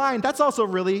are blind, that's also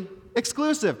really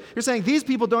exclusive. You're saying these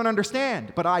people don't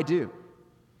understand, but I do.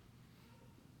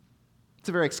 It's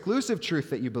a very exclusive truth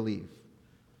that you believe.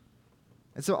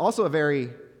 It's also a very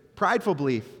prideful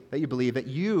belief that you believe that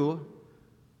you,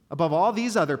 above all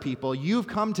these other people, you've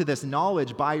come to this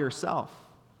knowledge by yourself.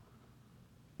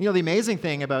 You know, the amazing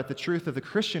thing about the truth of the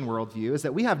Christian worldview is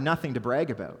that we have nothing to brag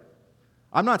about.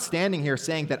 I'm not standing here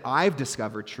saying that I've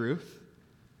discovered truth,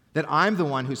 that I'm the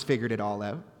one who's figured it all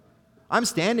out. I'm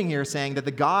standing here saying that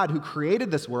the God who created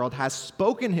this world has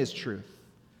spoken his truth.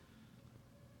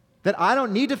 That I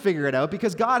don't need to figure it out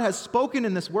because God has spoken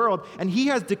in this world and he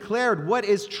has declared what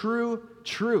is true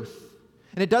truth.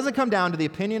 And it doesn't come down to the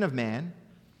opinion of man.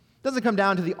 It doesn't come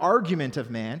down to the argument of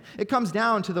man. It comes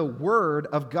down to the word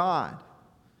of God.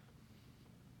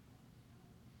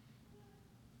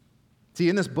 See,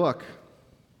 in this book,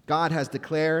 God has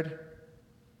declared,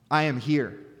 I am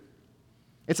here.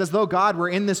 It's as though God were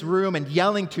in this room and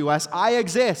yelling to us, I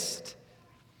exist.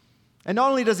 And not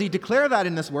only does he declare that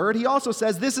in this word, he also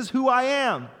says, this is who I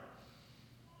am.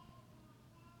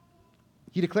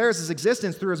 He declares his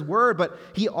existence through his word, but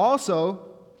he also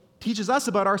teaches us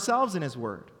about ourselves in his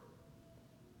word.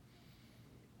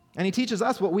 And he teaches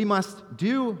us what we must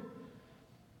do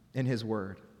in his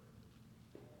word.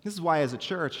 This is why as a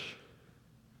church,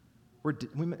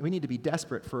 we need to be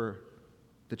desperate for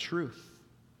the truth.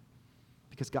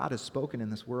 Because God has spoken in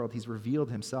this world. He's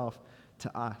revealed himself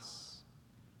to us.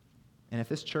 And if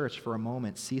this church for a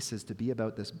moment ceases to be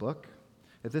about this book,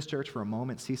 if this church for a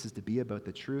moment ceases to be about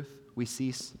the truth, we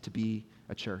cease to be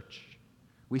a church.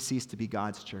 We cease to be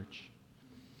God's church.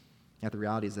 Yet the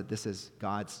reality is that this is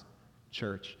God's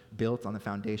church, built on the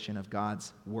foundation of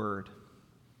God's word.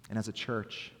 And as a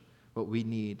church, what we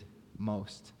need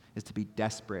most is to be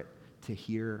desperate to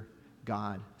hear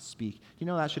God speak. You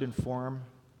know, that should inform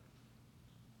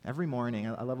every morning.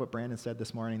 I love what Brandon said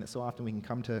this morning, that so often we can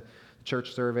come to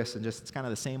church service and just, it's kind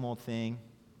of the same old thing.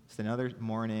 It's another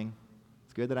morning.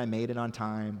 It's good that I made it on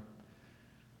time.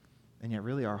 And yet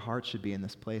really our hearts should be in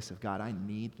this place of, God, I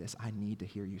need this. I need to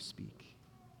hear you speak.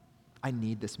 I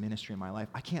need this ministry in my life.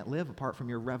 I can't live apart from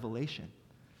your revelation.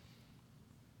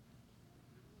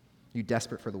 Are you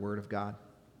desperate for the word of God?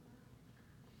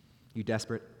 Are you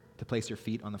desperate to place your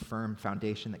feet on the firm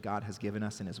foundation that God has given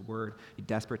us in his word? Are you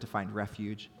desperate to find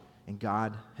refuge in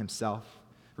God himself?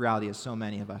 The reality is so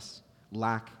many of us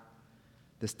lack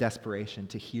this desperation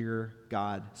to hear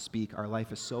God speak. Our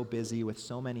life is so busy with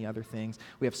so many other things.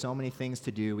 We have so many things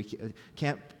to do. We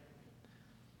can't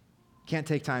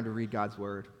take time to read God's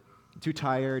word. Too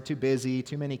tired, too busy,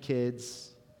 too many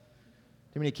kids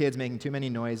making too many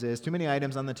noises, too many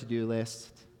items on the to-do list.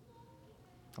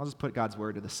 I'll just put God's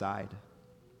word to the side.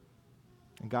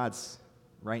 And God's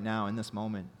right now in this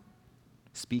moment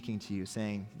speaking to you,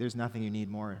 saying, there's nothing you need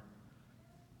more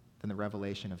than the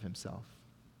revelation of himself.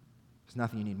 There's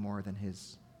nothing you need more than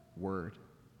his word.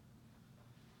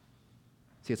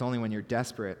 See, it's only when you're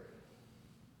desperate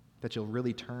that you'll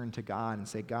really turn to God and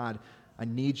say, God, I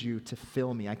need you to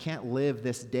fill me. I can't live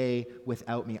this day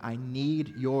without me. I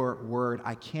need your word.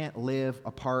 I can't live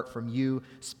apart from you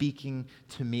speaking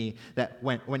to me. That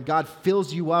when God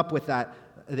fills you up with that,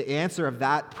 the answer of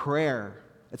that prayer,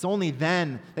 it's only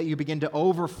then that you begin to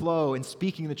overflow in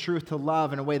speaking the truth to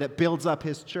love in a way that builds up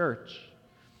his church.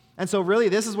 And so really,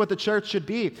 this is what the church should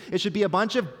be. It should be a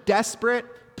bunch of desperate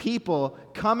people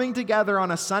coming together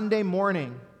on a Sunday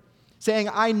morning saying,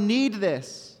 I need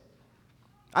this.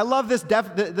 I love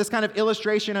this kind of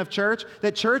illustration of church,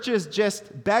 that church is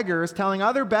just beggars telling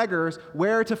other beggars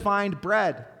where to find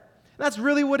bread. And that's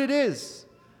really what it is.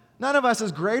 None of us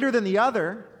is greater than the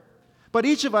other, but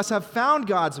each of us have found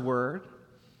God's word,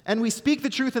 and we speak the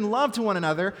truth in love to one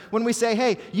another when we say,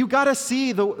 hey, you got to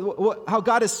see how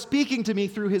God is speaking to me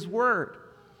through his word.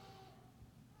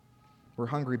 We're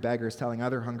hungry beggars telling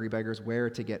other hungry beggars where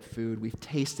to get food. We've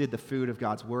tasted the food of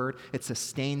God's word. It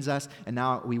sustains us, and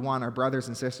now we want our brothers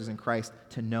and sisters in Christ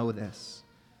to know this.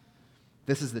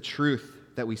 This is the truth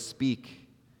that we speak.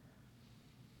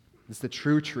 It's the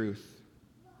true truth.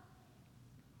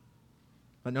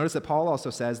 But notice that Paul also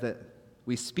says that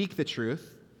we speak the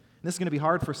truth. And this is going to be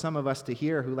hard for some of us to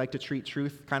hear who like to treat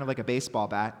truth kind of like a baseball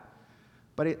bat.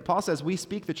 But Paul says we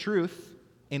speak the truth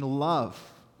in love.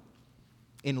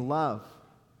 In love.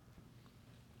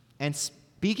 And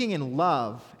speaking in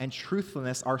love and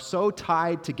truthfulness are so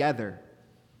tied together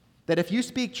that if you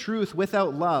speak truth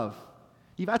without love,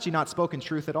 you've actually not spoken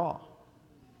truth at all.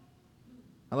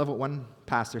 I love what one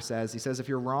pastor says. He says, if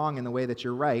you're wrong in the way that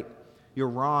you're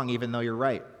wrong even though you're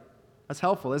right. That's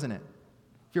helpful, isn't it?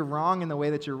 If you're wrong in the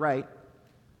way that you're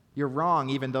wrong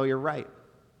even though you're right.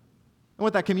 And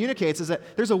what that communicates is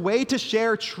that there's a way to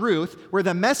share truth where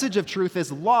the message of truth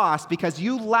is lost because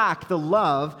you lack the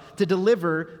love to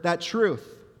deliver that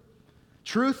truth.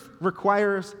 Truth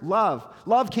requires love.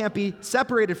 Love can't be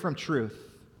separated from truth.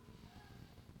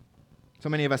 So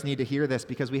many of us need to hear this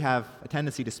because we have a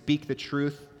tendency to speak the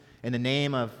truth in the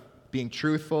name of being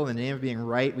truthful, in the name of being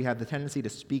right. We have the tendency to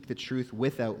speak the truth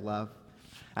without love.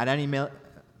 At any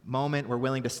moment, we're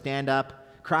willing to stand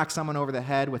up, crack someone over the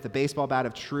head with a baseball bat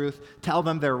of truth, tell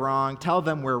them they're wrong, tell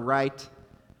them we're right,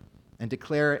 and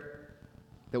declare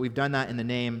that we've done that in the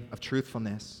name of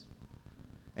truthfulness.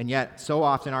 And yet, so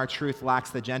often our truth lacks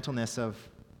the gentleness of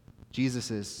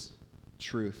Jesus'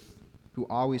 truth, who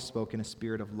always spoke in a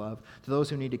spirit of love. To those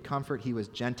who needed comfort, he was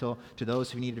gentle. To those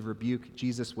who needed rebuke,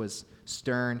 Jesus was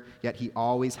stern, yet he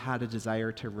always had a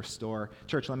desire to restore.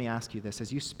 Church, let me ask you this.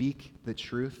 As you speak the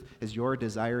truth, is your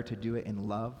desire to do it in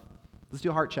love? Let's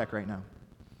do a heart check right now.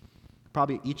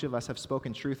 Probably each of us have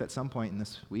spoken truth at some point in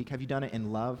this week. Have you done it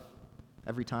in love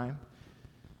every time?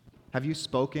 Have you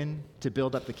spoken to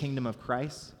build up the kingdom of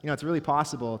Christ? You know, it's really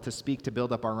possible to speak to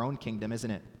build up our own kingdom,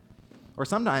 isn't it? Or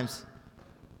sometimes,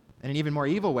 in an even more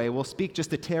evil way, we'll speak just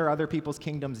to tear other people's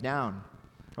kingdoms down,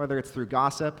 whether it's through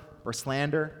gossip or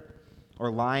slander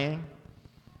or lying.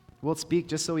 We'll speak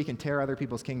just so we can tear other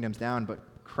people's kingdoms down, but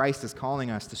Christ is calling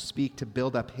us to speak to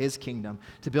build up his kingdom,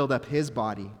 to build up his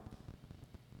body.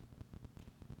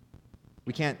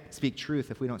 We can't speak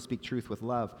truth if we don't speak truth with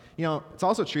love. You know, it's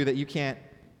also true that you can't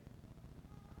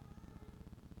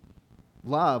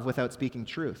love without speaking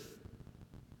truth.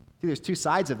 See, there's two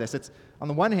sides of this. It's, on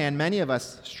the one hand, many of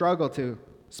us struggle to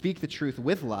speak the truth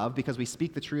with love because we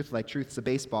speak the truth like truth's a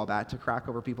baseball bat to crack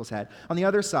over people's head. On the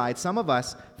other side, some of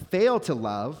us fail to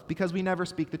love because we never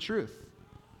speak the truth.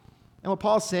 And what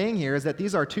Paul's saying here is that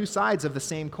these are two sides of the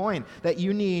same coin, that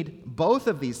you need both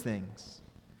of these things.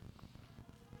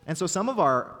 And so some of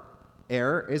our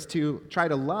error is to try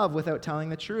to love without telling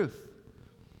the truth.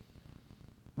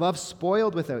 Love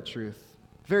spoiled without truth.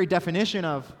 The very definition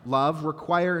of love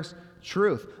requires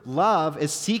truth. Love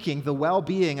is seeking the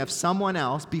well-being of someone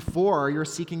else before you're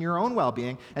seeking your own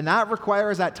well-being, and that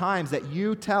requires at times that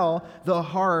you tell the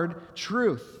hard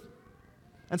truth.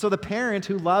 And so the parent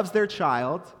who loves their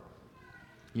child,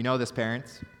 you know this,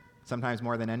 parents, sometimes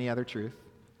more than any other truth,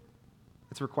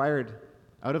 it's required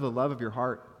out of the love of your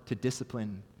heart to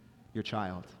discipline your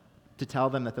child, to tell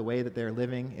them that the way that they're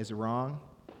living is wrong.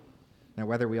 Now,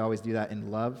 whether we always do that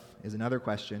in love is another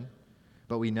question,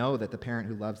 but we know that the parent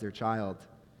who loves their child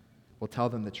will tell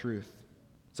them the truth.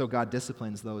 So God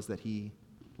disciplines those that he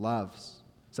loves.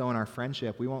 So in our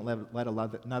friendship, we won't let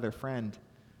another friend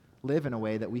live in a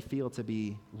way that we feel to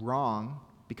be wrong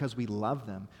because we love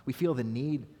them. We feel the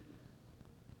need.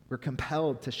 We're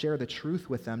compelled to share the truth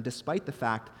with them despite the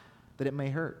fact that it may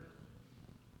hurt.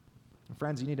 And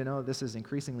friends, you need to know that this is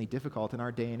increasingly difficult in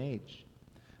our day and age.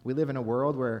 We live in a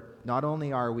world where not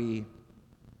only are we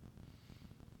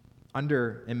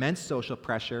under immense social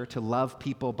pressure to love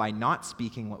people by not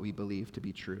speaking what we believe to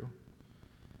be true,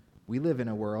 we live in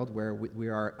a world where we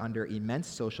are under immense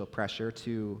social pressure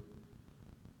to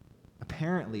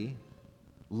apparently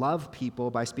love people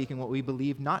by speaking what we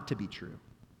believe not to be true.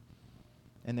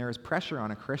 And there is pressure on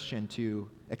a Christian to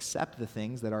accept the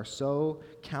things that are so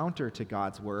counter to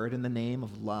God's word in the name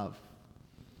of love.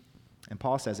 And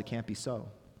Paul says it can't be so.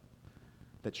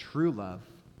 That true love,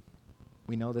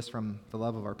 we know this from the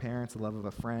love of our parents, the love of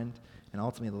a friend, and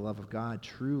ultimately the love of God.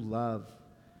 True love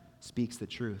speaks the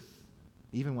truth,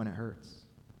 even when it hurts.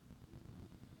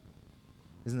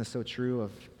 Isn't this so true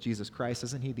of Jesus Christ?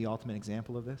 Isn't he the ultimate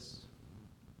example of this?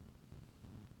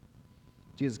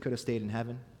 Jesus could have stayed in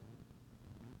heaven.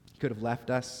 He could have left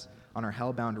us on our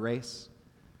hell-bound race.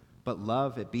 But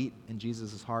love, it beat in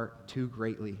Jesus' heart too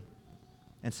greatly.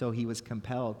 And so he was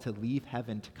compelled to leave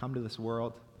heaven to come to this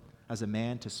world as a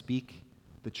man to speak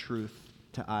the truth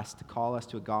to us, to call us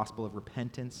to a gospel of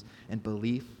repentance and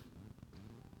belief.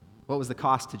 What was the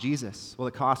cost to Jesus? Well,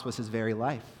 the cost was his very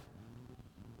life.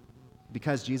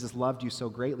 Because Jesus loved you so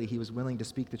greatly, he was willing to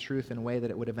speak the truth in a way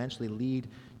that it would eventually lead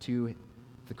to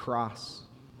the cross.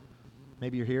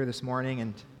 Maybe you're here this morning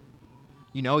and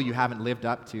you know you haven't lived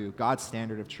up to God's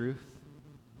standard of truth.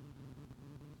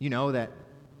 You know that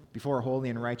before a holy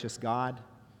and righteous God.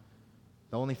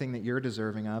 The only thing that you're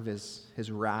deserving of is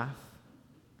his wrath.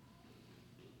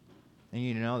 And you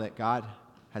need to know that God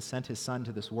has sent his Son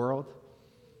to this world,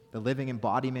 the living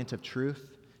embodiment of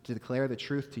truth, to declare the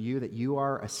truth to you that you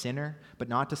are a sinner, but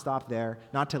not to stop there,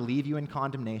 not to leave you in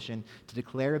condemnation, to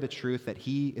declare the truth that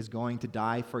he is going to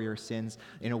die for your sins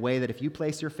in a way that if you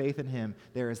place your faith in him,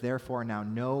 there is therefore now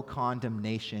no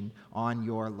condemnation on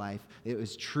your life. It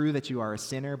is true that you are a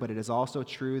sinner, but it is also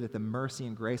true that the mercy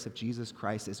and grace of Jesus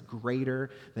Christ is greater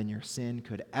than your sin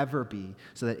could ever be,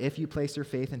 so that if you place your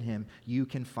faith in him, you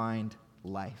can find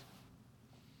life.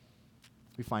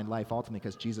 We find life ultimately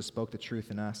because Jesus spoke the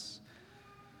truth in us.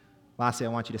 Lastly, I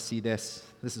want you to see this.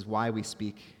 This is why we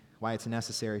speak, why it's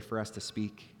necessary for us to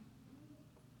speak.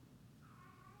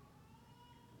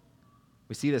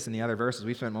 We see this in the other verses.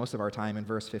 We've spent most of our time in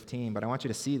verse 15, but I want you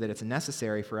to see that it's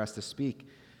necessary for us to speak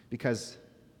because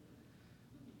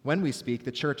when we speak,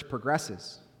 the church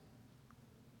progresses.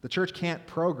 The church can't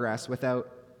progress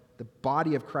without the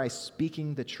body of Christ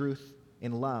speaking the truth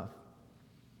in love.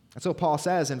 And so Paul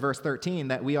says in verse 13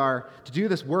 that we are to do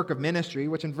this work of ministry,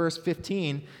 which in verse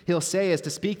 15 he'll say is to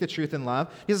speak the truth in love.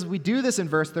 He says we do this in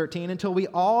verse 13 until we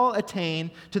all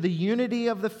attain to the unity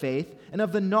of the faith and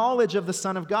of the knowledge of the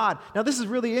Son of God. Now this is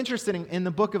really interesting in the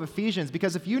book of Ephesians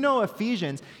because if you know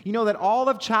Ephesians, you know that all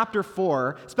of chapter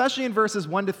 4, especially in verses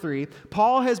 1 to 3,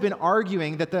 Paul has been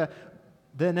arguing that the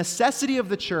necessity of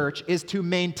the church is to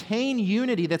maintain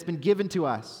unity that's been given to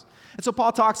us. And so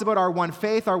Paul talks about our one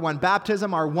faith, our one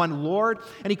baptism, our one Lord,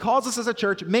 and he calls us as a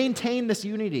church, maintain this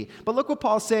unity. But look what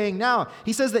Paul's saying now.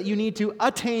 He says that you need to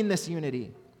attain this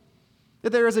unity. That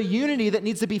there is a unity that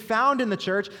needs to be found in the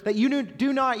church that you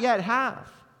do not yet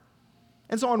have.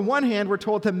 And so on one hand, we're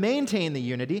told to maintain the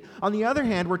unity. On the other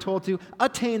hand, we're told to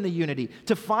attain the unity,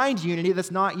 to find unity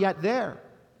that's not yet there.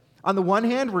 On the one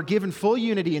hand, we're given full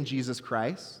unity in Jesus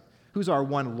Christ, who's our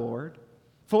one Lord,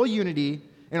 full unity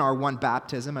in our one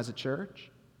baptism as a church.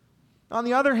 On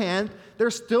the other hand,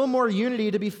 there's still more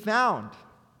unity to be found.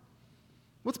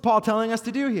 What's Paul telling us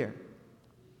to do here?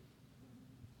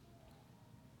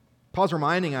 Paul's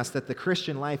reminding us that the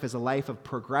Christian life is a life of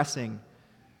progressing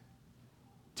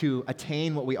to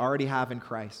attain what we already have in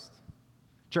Christ.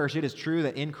 Church, it is true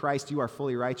that in Christ you are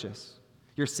fully righteous.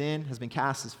 Your sin has been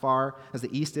cast as far as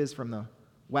the east is from the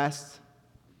west.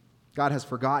 God has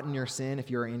forgotten your sin if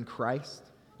you're in Christ.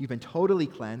 You've been totally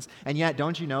cleansed. And yet,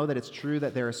 don't you know that it's true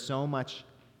that there is so much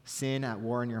sin at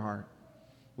war in your heart?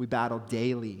 We battle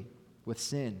daily with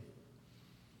sin.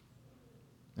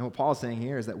 And what Paul is saying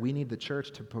here is that we need the church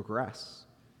to progress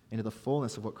into the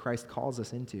fullness of what Christ calls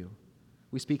us into.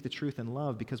 We speak the truth in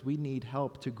love because we need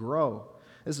help to grow.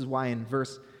 This is why in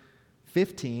verse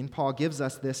 15, Paul gives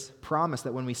us this promise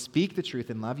that when we speak the truth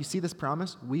in love, you see this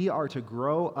promise? We are to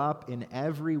grow up in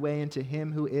every way into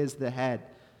him who is the head,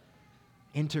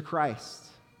 into Christ.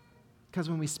 Because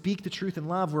when we speak the truth in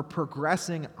love, we're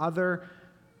progressing other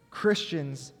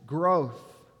Christians' growth.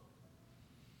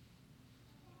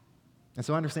 And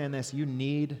so understand this, you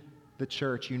need the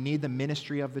church. You need the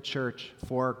ministry of the church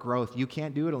for growth. You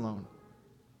can't do it alone.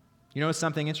 You notice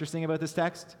something interesting about this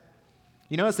text?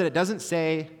 You notice that it doesn't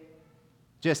say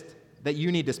just that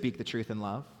you need to speak the truth in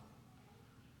love.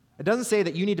 It doesn't say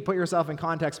that you need to put yourself in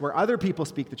context where other people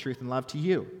speak the truth in love to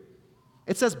you.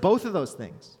 It says both of those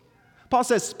things. Paul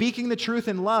says speaking the truth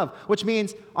in love, which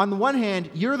means on the one hand,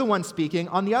 you're the one speaking.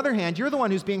 On the other hand, you're the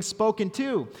one who's being spoken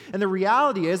to. And the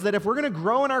reality is that if we're going to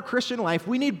grow in our Christian life,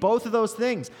 we need both of those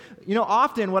things. You know,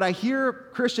 often what I hear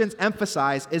Christians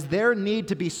emphasize is their need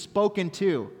to be spoken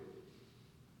to.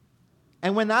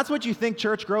 And when that's what you think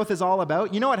church growth is all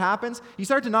about, you know what happens? You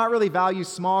start to not really value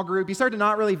small group. You start to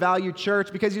not really value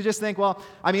church because you just think, well,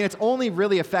 I mean, it's only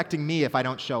really affecting me if I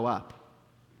don't show up.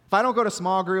 If I don't go to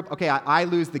small group, okay, I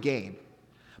lose the game.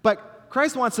 But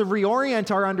Christ wants to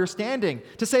reorient our understanding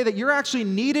to say that you're actually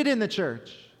needed in the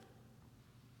church.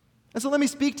 And so let me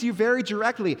speak to you very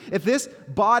directly. If this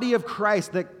body of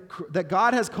Christ that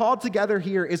God has called together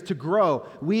here is to grow,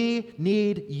 we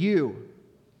need you.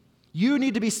 You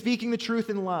need to be speaking the truth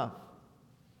in love.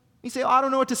 You say, oh, I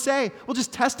don't know what to say. Well,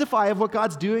 just testify of what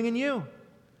God's doing in you.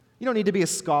 You don't need to be a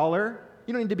scholar.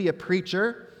 You don't need to be a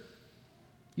preacher.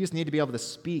 You just need to be able to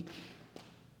speak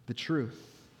the truth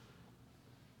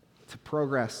to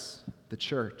progress the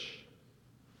church.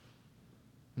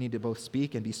 You need to both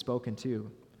speak and be spoken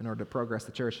to in order to progress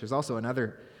the church. There's also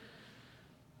another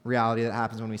reality that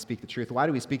happens when we speak the truth. Why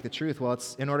do we speak the truth? Well,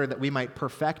 it's in order that we might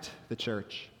perfect the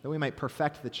church. That we might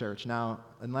perfect the church. Now,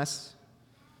 unless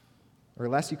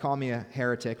you call me a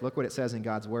heretic, look what it says in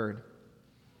God's word.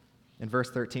 In verse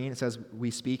 13, it says,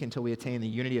 we speak until we attain the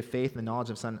unity of faith and the knowledge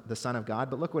of the Son of God.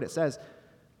 But look what it says.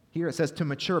 Here it says to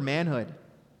mature manhood.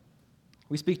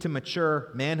 We speak to mature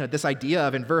manhood. This idea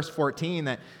of in verse 14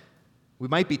 that we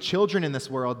might be children in this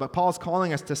world, but Paul's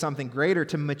calling us to something greater,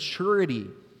 to maturity,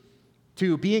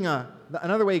 to being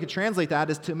another way you could translate that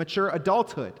is to mature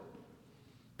adulthood.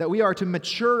 That we are to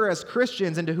mature as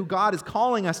Christians into who God is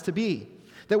calling us to be.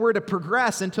 That we're to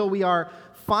progress until we are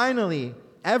finally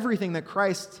everything that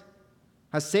Christ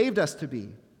has saved us to be.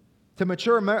 To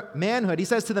mature manhood, he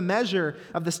says, to the measure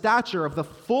of the stature of the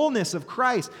fullness of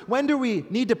Christ. When do we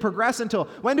need to progress until?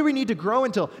 When do we need to grow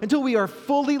until? Until we are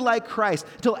fully like Christ.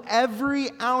 Until every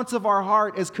ounce of our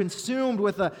heart is consumed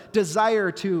with a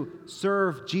desire to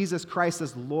serve Jesus Christ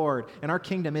as Lord. And our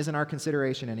kingdom isn't our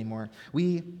consideration anymore.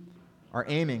 We are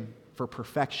aiming for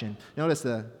perfection. Notice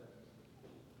the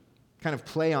kind of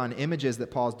play on images that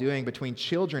Paul's doing between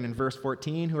children in verse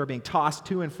 14 who are being tossed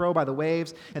to and fro by the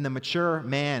waves and the mature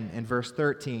man in verse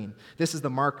 13. This is the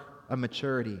mark of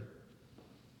maturity.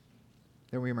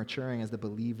 That we are maturing as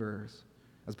believers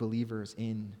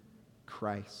in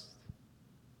Christ.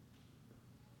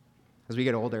 As we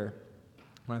get older,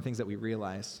 one of the things that we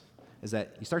realize is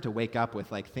that you start to wake up with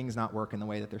things not working the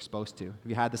way that they're supposed to. Have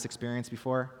you had this experience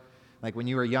before? Like when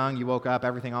you were young, you woke up,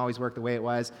 everything always worked the way it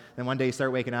was. Then one day you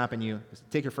start waking up and you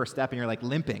take your first step and you're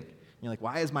limping. And you're like,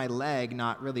 why is my leg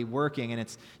not really working?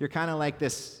 And you're kind of like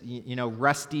this,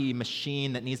 rusty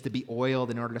machine that needs to be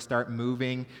oiled in order to start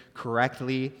moving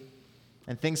correctly.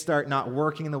 And things start not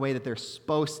working the way that they're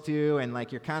supposed to. And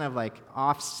you're kind of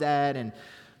offset and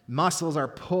muscles are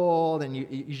pulled and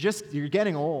you're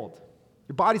getting old.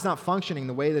 Your body's not functioning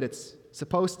the way that it's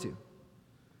supposed to.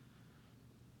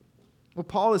 What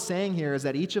Paul is saying here is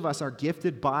that each of us are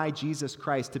gifted by Jesus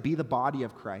Christ to be the body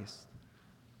of Christ.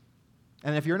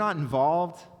 And if you're not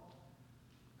involved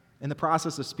in the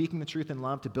process of speaking the truth in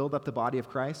love to build up the body of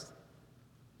Christ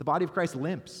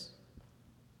limps.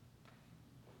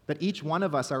 That each one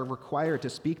of us are required to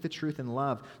speak the truth in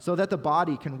love so that the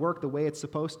body can work the way it's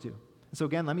supposed to. And so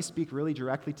again, let me speak really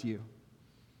directly to you.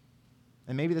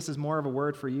 And maybe this is more of a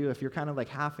word for you if you're kind of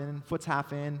half in, foot's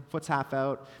half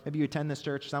out. Maybe you attend this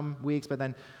church some weeks, but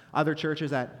then other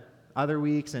churches at other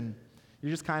weeks, and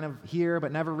you're just kind of here,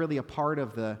 but never really a part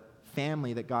of the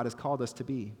family that God has called us to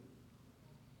be.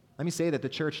 Let me say that the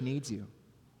church needs you.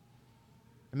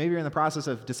 And maybe you're in the process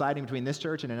of deciding between this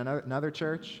church and another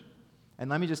church. And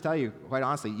let me just tell you, quite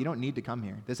honestly, you don't need to come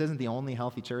here. This isn't the only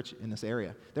healthy church in this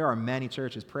area. There are many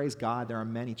churches, praise God, there are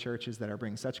many churches that are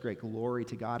bringing such great glory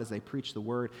to God as they preach the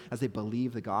word, as they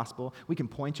believe the gospel. We can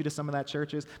point you to some of those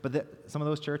churches,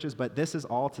 but this is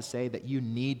all to say that you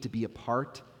need to be a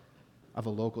part of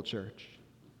a local church.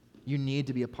 You need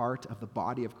to be a part of the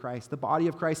body of Christ. The body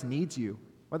of Christ needs you.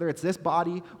 Whether it's this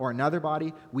body or another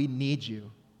body, we need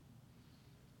you.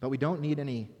 But we don't need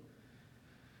any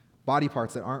body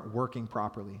parts that aren't working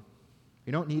properly.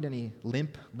 You don't need any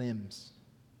limp limbs.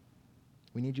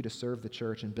 We need you to serve the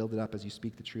church and build it up as you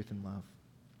speak the truth in love.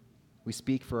 We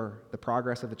speak for the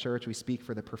progress of the church. We speak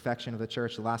for the perfection of the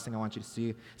church. The last thing I want you to see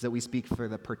is that we speak for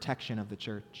the protection of the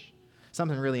church.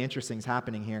 Something really interesting is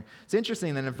happening here. It's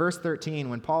interesting that in verse 13,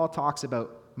 when Paul talks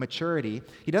about maturity,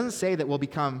 he doesn't say that we'll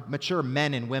become mature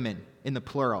men and women in the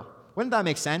plural. Wouldn't that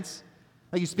make sense?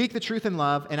 You speak the truth in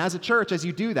love, and as a church, as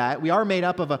you do that, we are made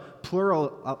up of a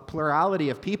plurality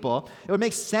of people. It would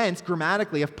make sense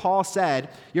grammatically if Paul said,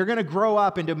 you're going to grow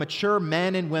up into mature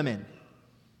men and women.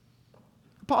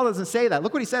 Paul doesn't say that.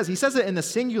 Look what he says. He says it in the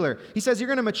singular. He says you're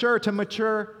going to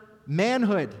mature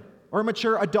manhood or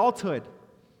mature adulthood.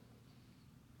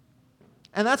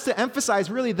 And that's to emphasize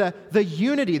really the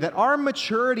unity, that our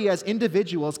maturity as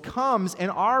individuals comes in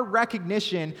our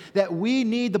recognition that we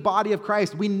need the body of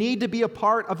Christ. We need to be a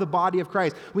part of the body of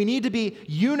Christ. We need to be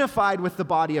unified with the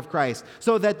body of Christ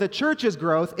so that the church's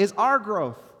growth is our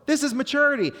growth. This is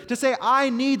maturity, to say, I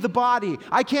need the body.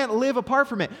 I can't live apart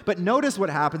from it. But notice what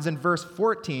happens in verse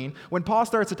 14 when Paul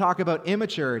starts to talk about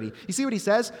immaturity. You see what he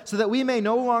says? So that we may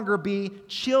no longer be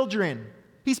children.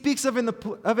 He speaks of it in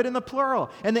the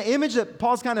plural. And the image that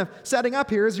Paul's kind of setting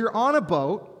up here is you're on a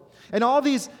boat, and all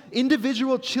these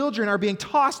individual children are being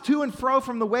tossed to and fro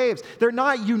from the waves. They're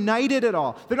not united at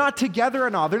all. They're not together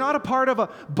at all. They're not a part of a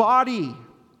body.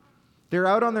 They're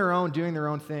out on their own, doing their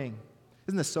own thing.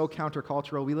 Isn't this so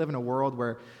countercultural? We live in a world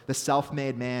where the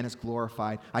self-made man is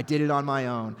glorified. I did it on my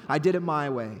own. I did it my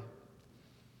way.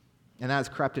 And that has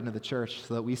crept into the church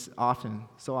so that we so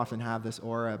often have this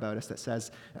aura about us that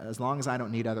says, as long as I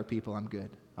don't need other people, I'm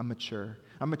good. I'm mature.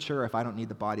 I'm mature if I don't need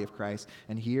the body of Christ.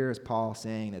 And here is Paul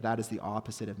saying that is the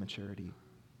opposite of maturity.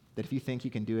 That if you think you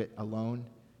can do it alone,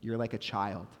 you're like a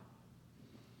child.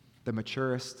 The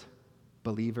maturest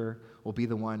believer will be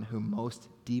the one who most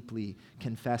deeply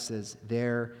confesses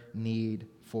their need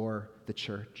for the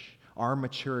church. Our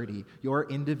maturity, your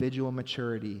individual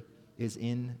maturity, is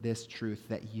in this truth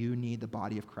that you need the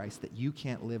body of Christ, that you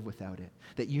can't live without it,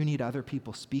 that you need other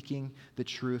people speaking the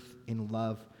truth in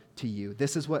love to you.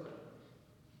 This is what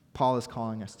Paul is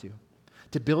calling us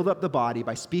to build up the body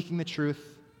by speaking the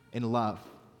truth in love,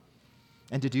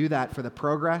 and to do that for the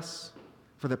progress,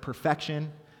 for the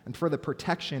perfection, and for the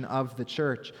protection of the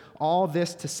church. All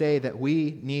this to say that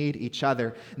we need each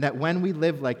other, and that when we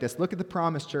live like this, look at the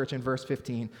promise, church, in verse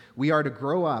 15, we are to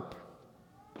grow up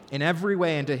in every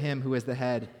way into him who is the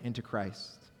head, into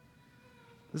Christ.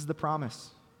 This is the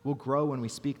promise. We'll grow when we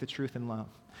speak the truth in love.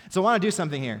 So I want to do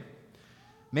something here.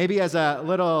 Maybe as a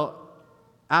little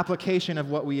application of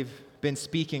what we've been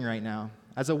speaking right now,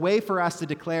 as a way for us to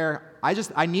declare,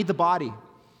 I need the body.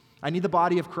 I need the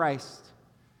body of Christ.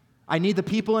 I need the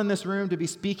people in this room to be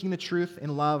speaking the truth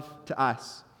in love to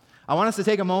us. I want us to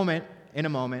take a moment,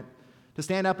 to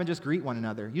stand up and just greet one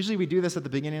another. Usually we do this at the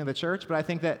beginning of the church, but I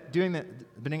think that doing the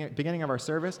beginning of our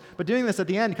service, but doing this at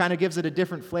the end kind of gives it a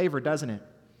different flavor, doesn't it?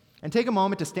 And take a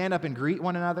moment to stand up and greet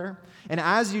one another. And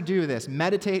as you do this,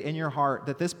 meditate in your heart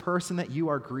that this person that you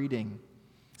are greeting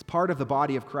is part of the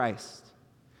body of Christ,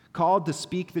 called to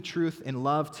speak the truth in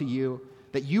love to you,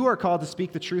 that you are called to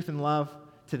speak the truth in love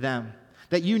to them,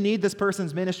 that you need this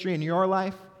person's ministry in your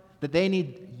life, that they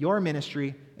need your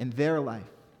ministry in their life.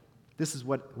 This is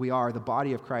what we are, the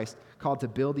body of Christ, called to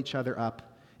build each other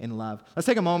up in love. Let's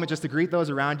take a moment just to greet those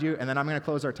around you, and then I'm going to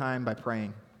close our time by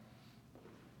praying.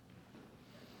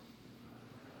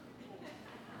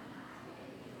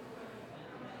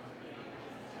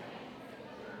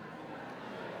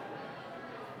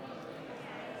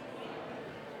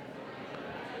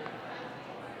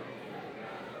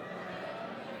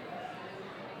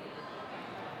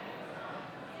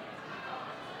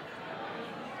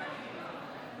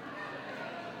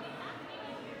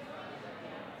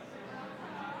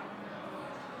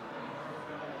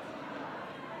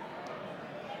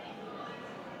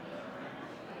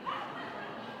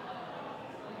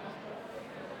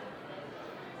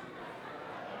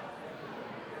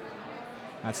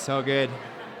 That's so good.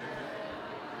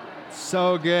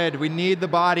 So good. We need the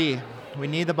body. We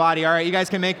need the body. All right, you guys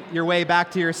can make your way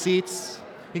back to your seats.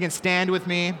 You can stand with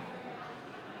me. You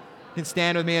can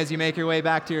stand with me as you make your way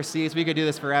back to your seats. We could do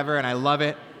this forever, and I love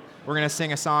it. We're going to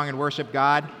sing a song and worship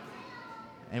God,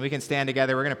 and we can stand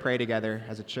together. We're going to pray together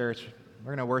as a church.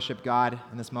 We're going to worship God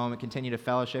in this moment, continue to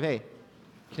fellowship. Hey,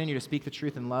 continue to speak the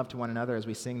truth and love to one another as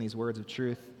we sing these words of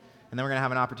truth. And then we're going to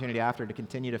have an opportunity after to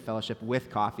continue to fellowship with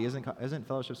coffee. Isn't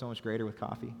fellowship so much greater with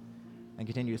coffee? And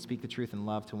continue to speak the truth and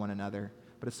love to one another.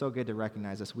 But it's so good to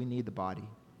recognize this. We need the body.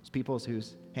 Those people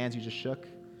whose hands you just shook,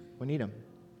 we need them.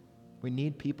 We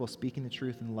need people speaking the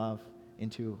truth and love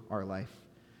into our life.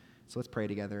 So let's pray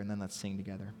together, and then let's sing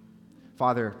together.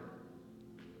 Father,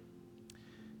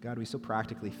 God, we so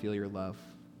practically feel your love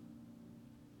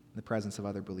in the presence of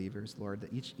other believers, Lord, that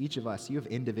each of us, you have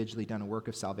individually done a work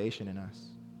of salvation in us.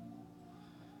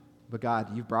 But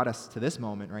God, you've brought us to this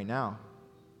moment right now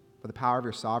by the power of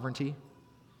your sovereignty,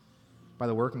 by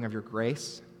the working of your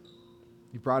grace.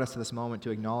 You've brought us to this moment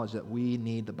to acknowledge that we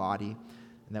need the body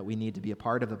and that we need to be a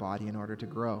part of the body in order to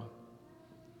grow.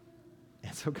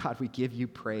 And so, God, we give you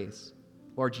praise.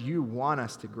 Lord, you want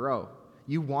us to grow.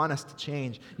 You want us to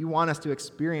change. You want us to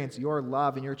experience your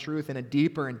love and your truth in a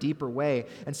deeper and deeper way.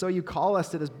 And so you call us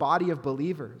to this body of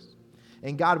believers.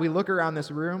 And God, we look around this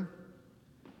room,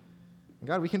 and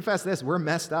God, we confess this, we're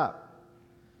messed up.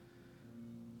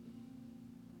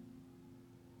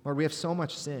 Lord, we have so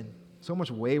much sin, so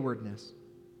much waywardness.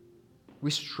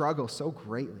 We struggle so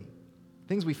greatly.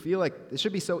 Things we feel like it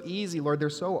should be so easy, Lord,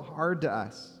 they're so hard to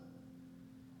us.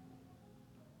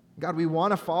 God, we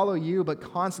want to follow you, but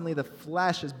constantly the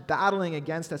flesh is battling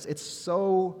against us. It's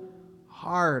so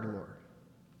hard, Lord.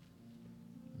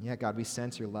 And yet, God, we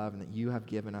sense your love and that you have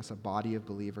given us a body of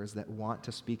believers that want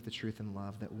to speak the truth in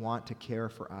love, that want to care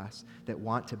for us, that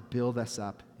want to build us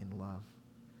up in love.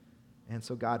 And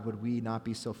so, God, would we not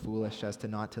be so foolish as to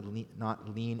not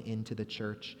lean into the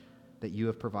church that you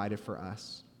have provided for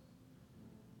us?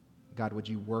 God, would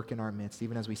you work in our midst,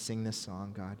 even as we sing this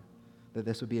song, God, that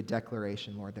this would be a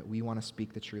declaration, Lord, that we want to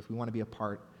speak the truth. We want to be a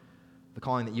part of the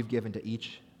calling that you've given to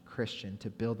each Christian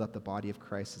to build up the body of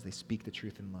Christ as they speak the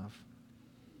truth in love.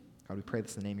 God, we pray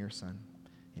this in the name of your Son.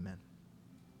 Amen.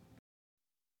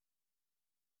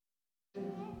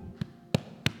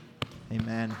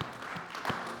 Amen.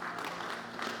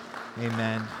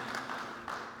 Amen.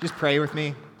 Just pray with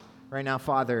me right now.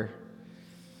 Father,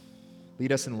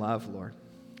 lead us in love, Lord.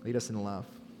 Lead us in love.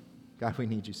 God, we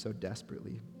need you so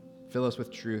desperately. Fill us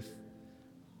with truth.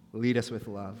 Lead us with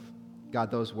love.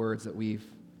 God, those words that we've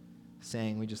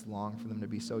sang, we just long for them to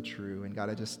be so true. And God,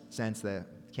 I just sense that it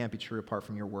can't be true apart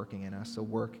from your working in us. So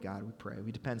work, God, we pray.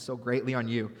 We depend so greatly on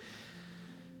you.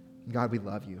 And God, we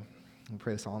love you. We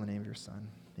pray this all in the name of your Son.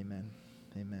 Amen.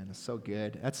 Amen. It's so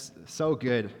good. That's so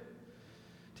good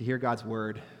to hear God's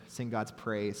word, sing God's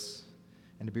praise,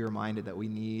 and to be reminded that we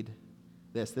need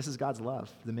this. This is God's love,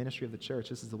 the ministry of the church.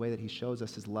 This is the way that he shows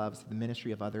us his love, the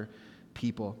ministry of other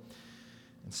people.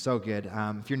 It's so good.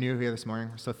 If you're new here this morning,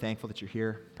 we're so thankful that you're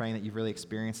here, praying that you've really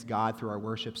experienced God through our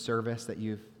worship service, that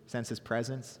you've sensed his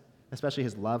presence, especially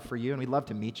his love for you, and we'd love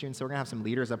to meet you. And so we're going to have some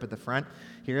leaders up at the front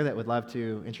here that would love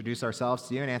to introduce ourselves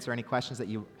to you and answer any questions that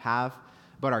you have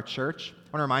about our church. I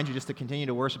want to remind you just to continue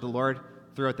to worship the Lord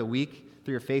throughout the week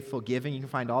through your faithful giving. You can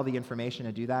find all the information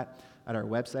to do that at our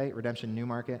website,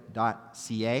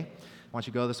 redemptionnewmarket.ca. I want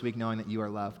you to go this week knowing that you are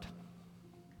loved.